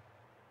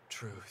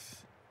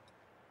 Truth.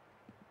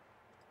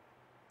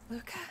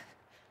 Luca?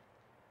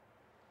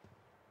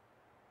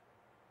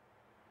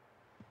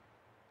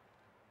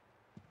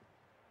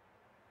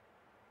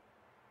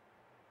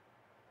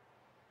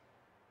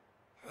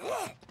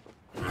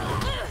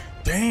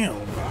 Damn.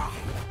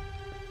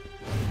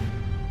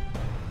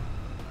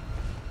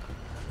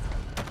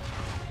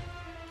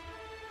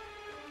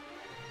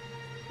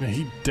 Man,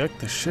 he decked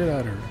the shit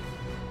out of her.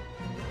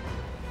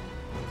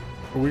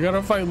 We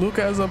gotta fight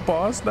Luca as a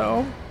boss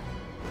now?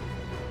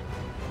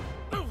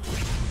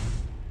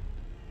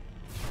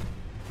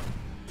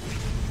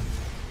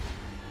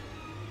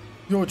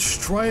 Yo, it's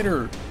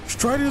Strider.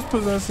 Strider's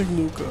possessing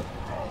Luca.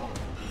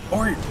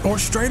 Or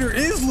Strider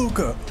is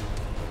Luca.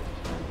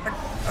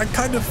 I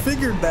kind of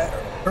figured that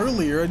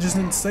earlier. I just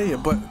didn't say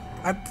it, but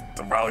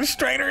bro,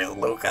 Strider is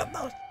Luca.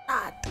 No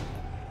shot.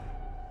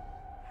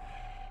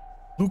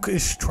 Luca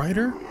is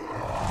Strider?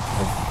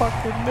 I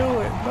fucking knew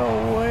it.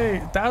 No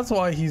way. That's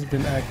why he's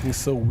been acting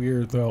so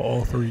weird throughout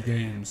all 3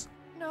 games.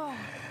 No,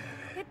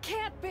 it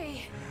can't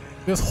be.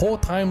 This whole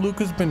time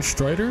Luca's been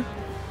Strider?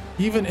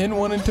 Even in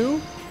 1 and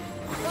 2?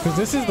 Because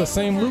this is the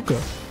same Luca.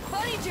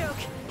 Funny joke.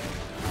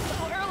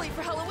 A little early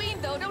for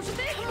Halloween, though, don't you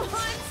think? Come on,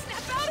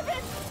 snap out of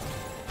it.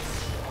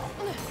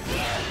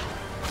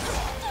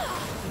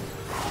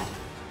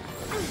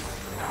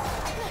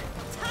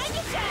 Time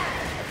to chat.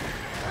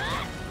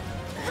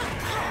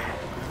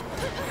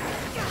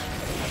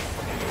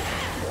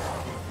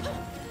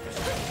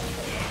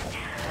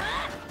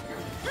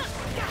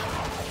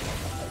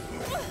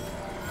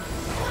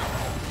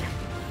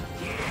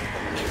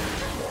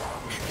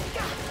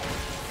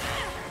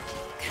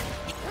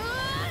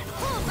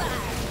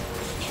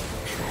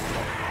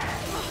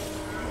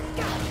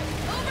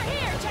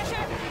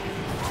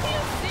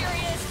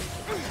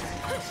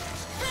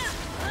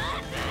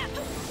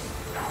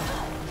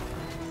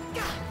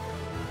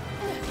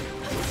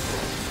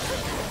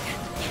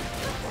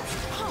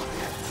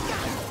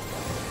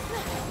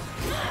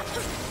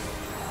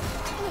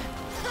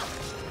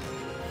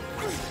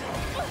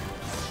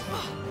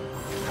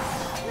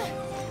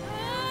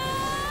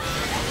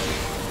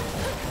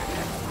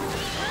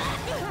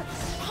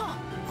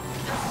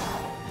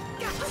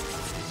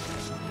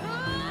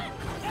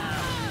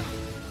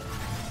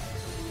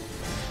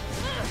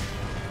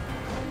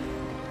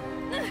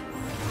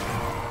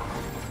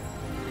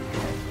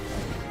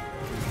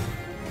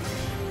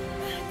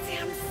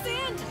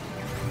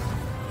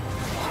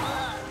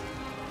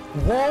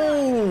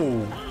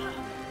 Whoa!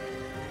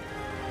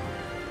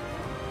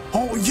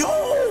 Oh, yo!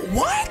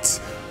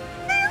 What?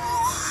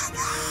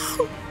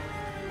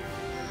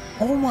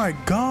 Oh my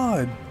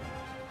god!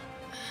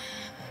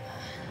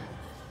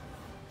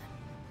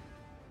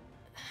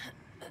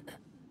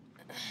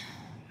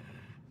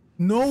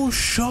 No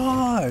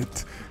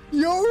shot!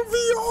 Yo,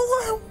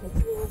 Viola!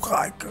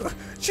 Like,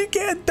 she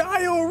can't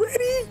die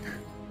already?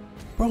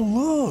 Bro,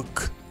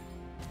 look!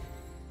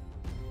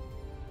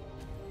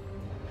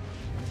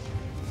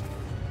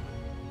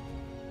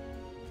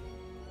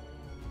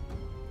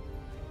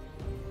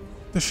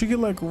 Does she get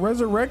like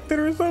resurrected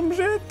or some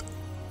shit?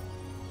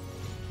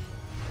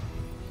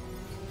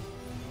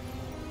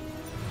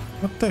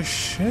 What the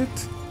shit?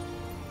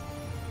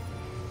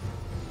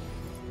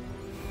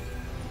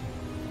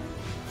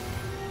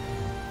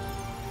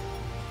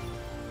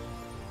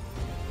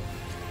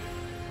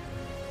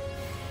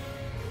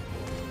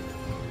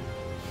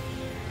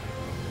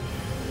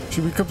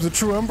 She becomes a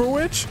true Umber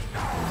Witch?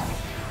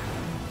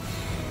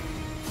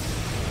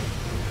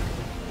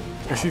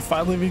 Does she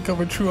finally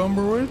become a true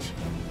Umber Witch?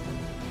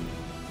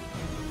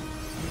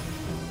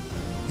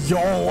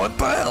 Yo, what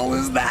the hell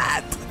is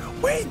that?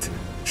 Wait,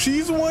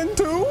 she's one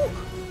too?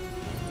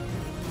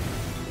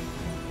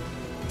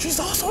 She's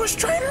also a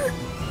traitor?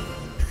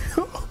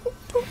 What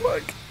the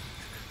fuck?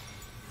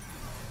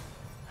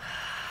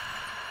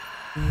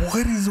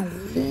 What is...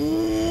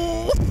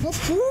 What the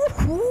fuck?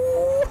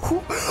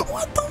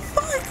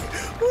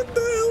 What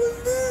the hell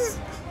is this?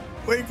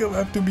 Wake up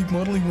after being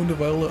mortally wounded,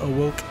 Viola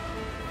awoke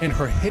and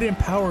her hidden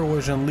power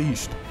was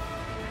unleashed.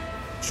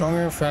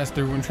 Stronger and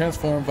faster, when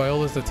transformed,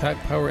 Viola's attack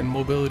power and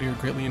mobility are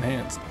greatly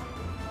enhanced.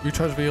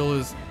 Recharge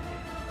Viola's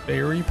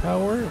fairy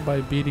power by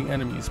beating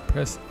enemies.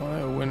 Press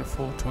Y when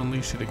full to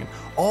unleash it again.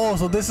 Oh,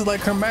 so this is like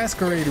her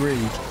masquerade rage.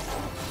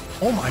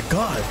 Oh my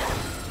god.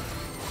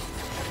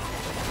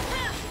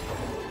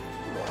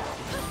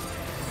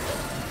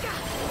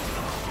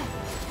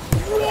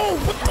 Whoa,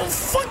 what the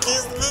fuck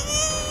is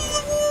this?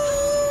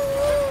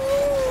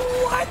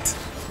 What?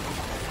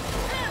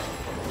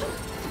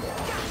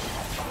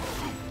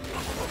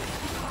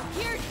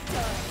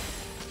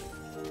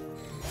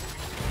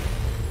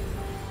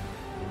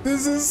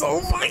 This is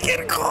so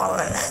fucking cool. Oh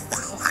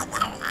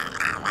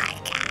my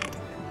god.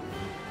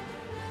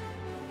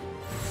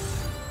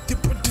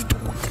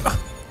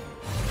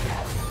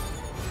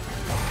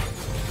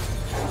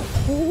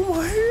 Oh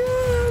my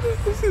god.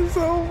 This is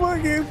so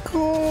fucking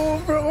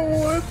cool, bro.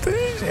 What the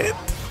shit?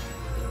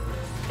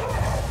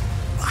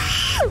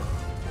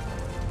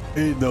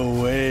 Ain't no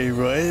way,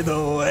 bro. Ain't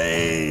no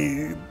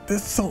way.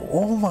 This so.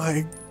 Oh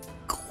my.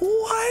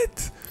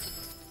 What?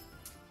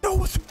 That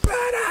was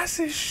badass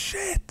as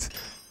shit.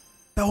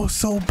 That was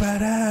so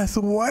badass.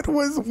 What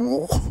was...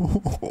 Whoa.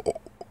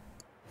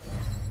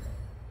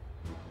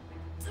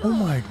 Oh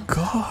my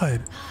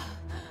god.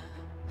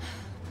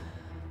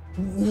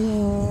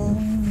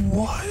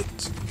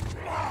 What?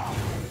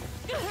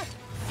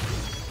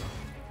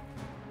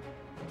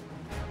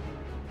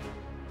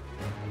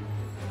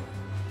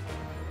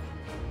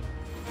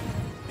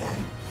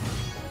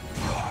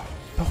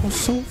 That was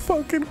so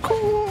fucking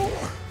cool.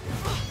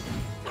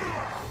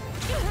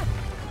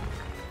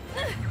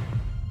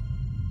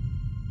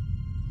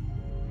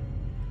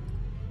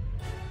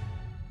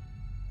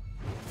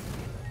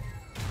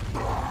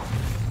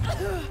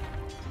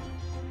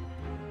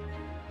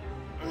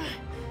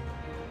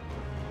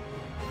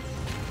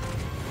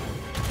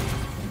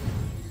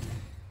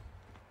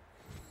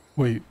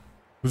 Wait,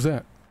 who's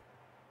that?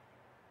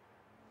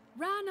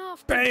 Ran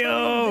off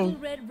Bayo! Little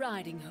Red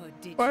Riding Hood,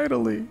 did you?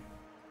 Finally.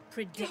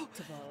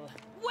 Predictable.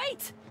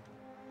 Wait!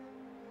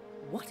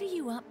 What are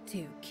you up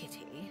to,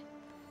 Kitty?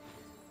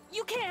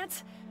 You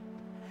can't!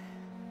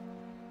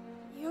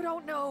 You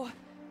don't know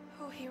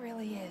who he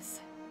really is.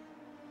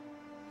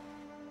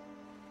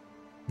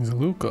 He's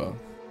Luca.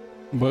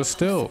 But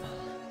still.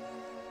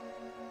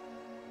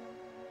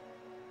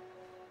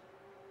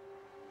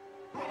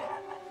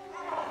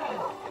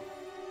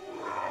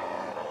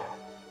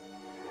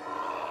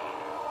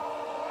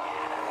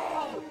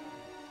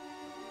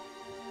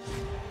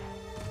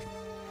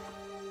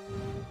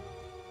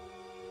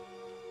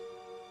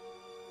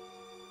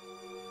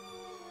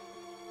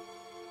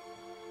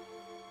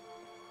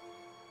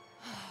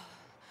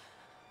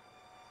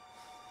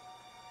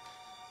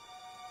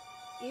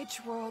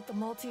 Each world the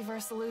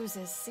multiverse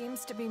loses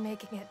seems to be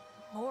making it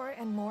more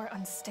and more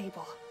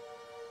unstable.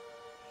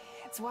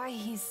 It's why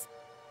he's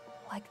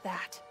like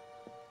that.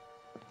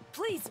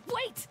 Please,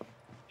 wait!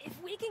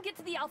 If we can get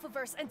to the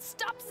Alphaverse and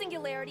stop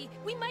Singularity,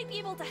 we might be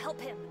able to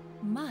help him.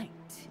 Might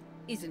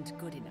isn't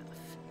good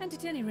enough. And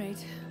at any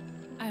rate,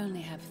 I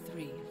only have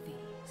 3 of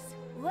these.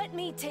 Let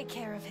me take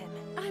care of him.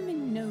 I'm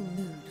in no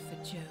mood for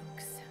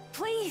jokes.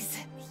 Please!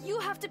 You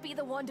have to be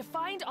the one to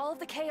find all of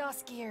the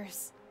Chaos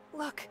Gears.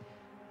 Look,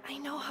 I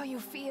know how you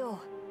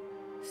feel,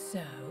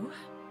 So?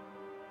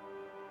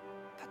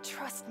 but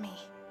trust me.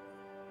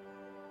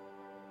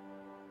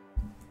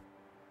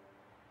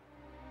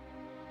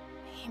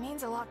 He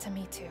means a lot to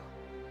me too.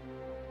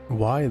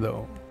 Why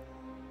though?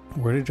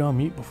 Where did y'all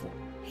meet before?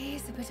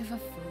 He's a bit of a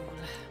fool,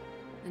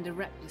 and a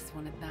reckless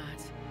one at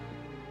that.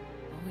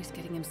 Always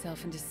getting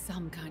himself into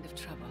some kind of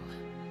trouble.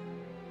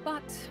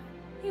 But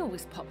he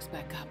always pops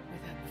back up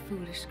with that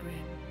foolish grin,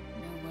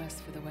 no worse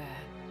for the wear.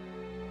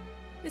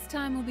 This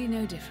time will be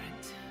no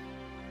different.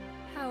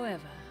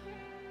 However,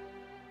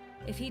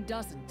 if he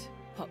doesn't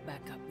pop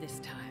back up this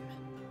time,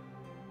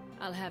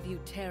 I'll have you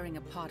tearing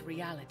apart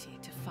reality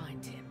to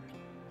find him.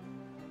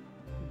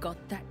 Got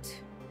that,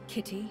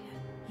 Kitty?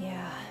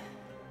 Yeah,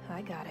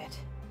 I got it.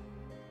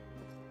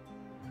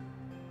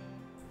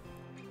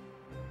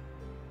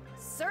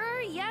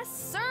 Sir, yes,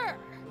 sir!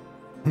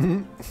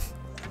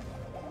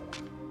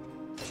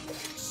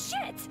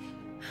 Shit!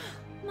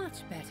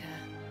 Much better.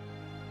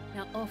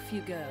 Now off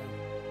you go.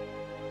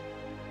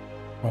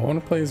 I want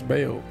to play as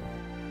Bayo.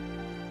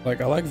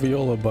 Like, I like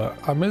Viola, but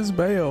I miss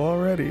Bayo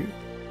already.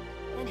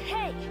 And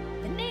hey,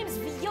 the name's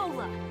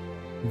Viola.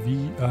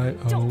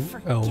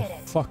 V-I-O-L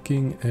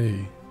fucking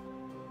A.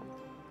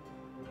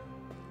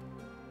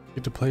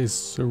 Get to play as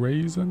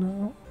Cereza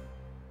now?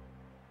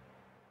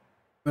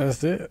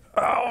 That's it.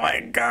 Oh my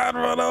god,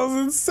 bro, that was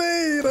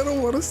insane. I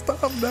don't want to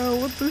stop now.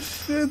 What the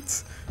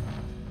shit?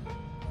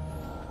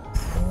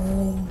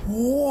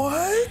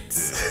 What?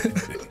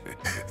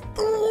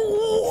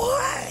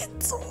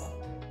 What?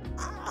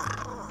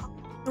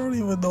 I don't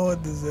even know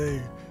what to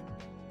say.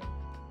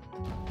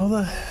 How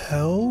the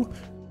hell?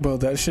 Bro,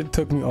 that shit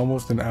took me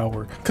almost an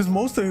hour. Because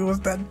most of it was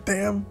that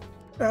damn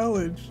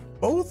challenge.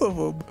 Both of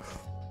them.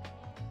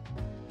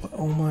 But,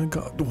 oh my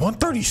god.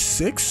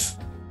 136?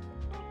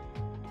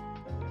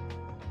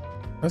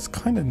 That's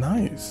kind of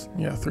nice.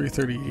 Yeah,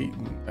 338.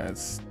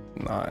 That's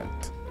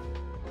not.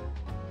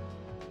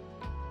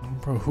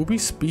 Bro, who be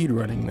speed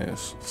running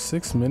this?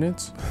 6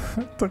 minutes?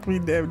 It took me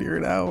damn near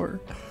an hour.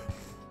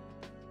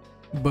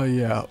 But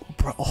yeah,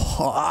 bro.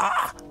 Oh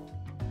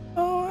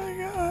my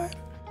god.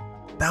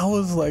 That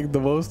was like the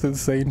most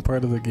insane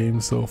part of the game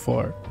so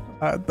far.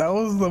 That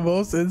was the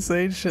most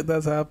insane shit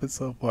that's happened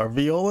so far.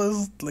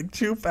 Viola's like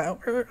true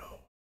power.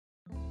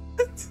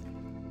 What?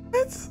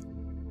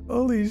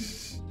 Holy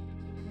shit.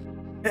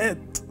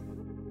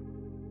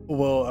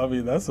 Well, I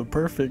mean, that's a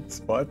perfect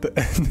spot to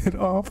end it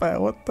off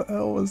at. What the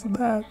hell was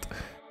that?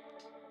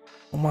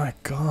 Oh my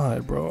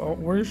god, bro.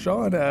 Where's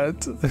Sean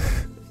at?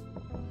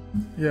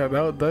 Yeah,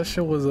 that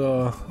shit was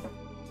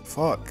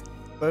fuck.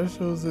 That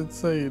shit was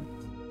insane.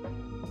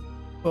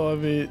 So I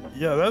mean,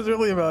 yeah, that's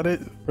really about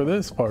it for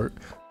this part.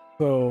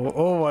 So,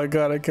 oh my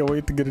god, I can't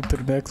wait to get into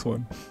the next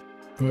one.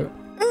 But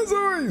as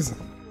always,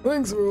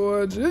 thanks for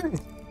watching.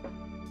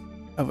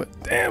 Have a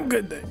damn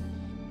good day.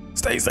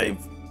 Stay safe,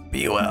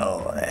 be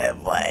well,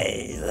 and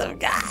play some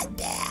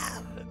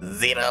goddamn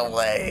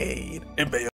Xenoblade.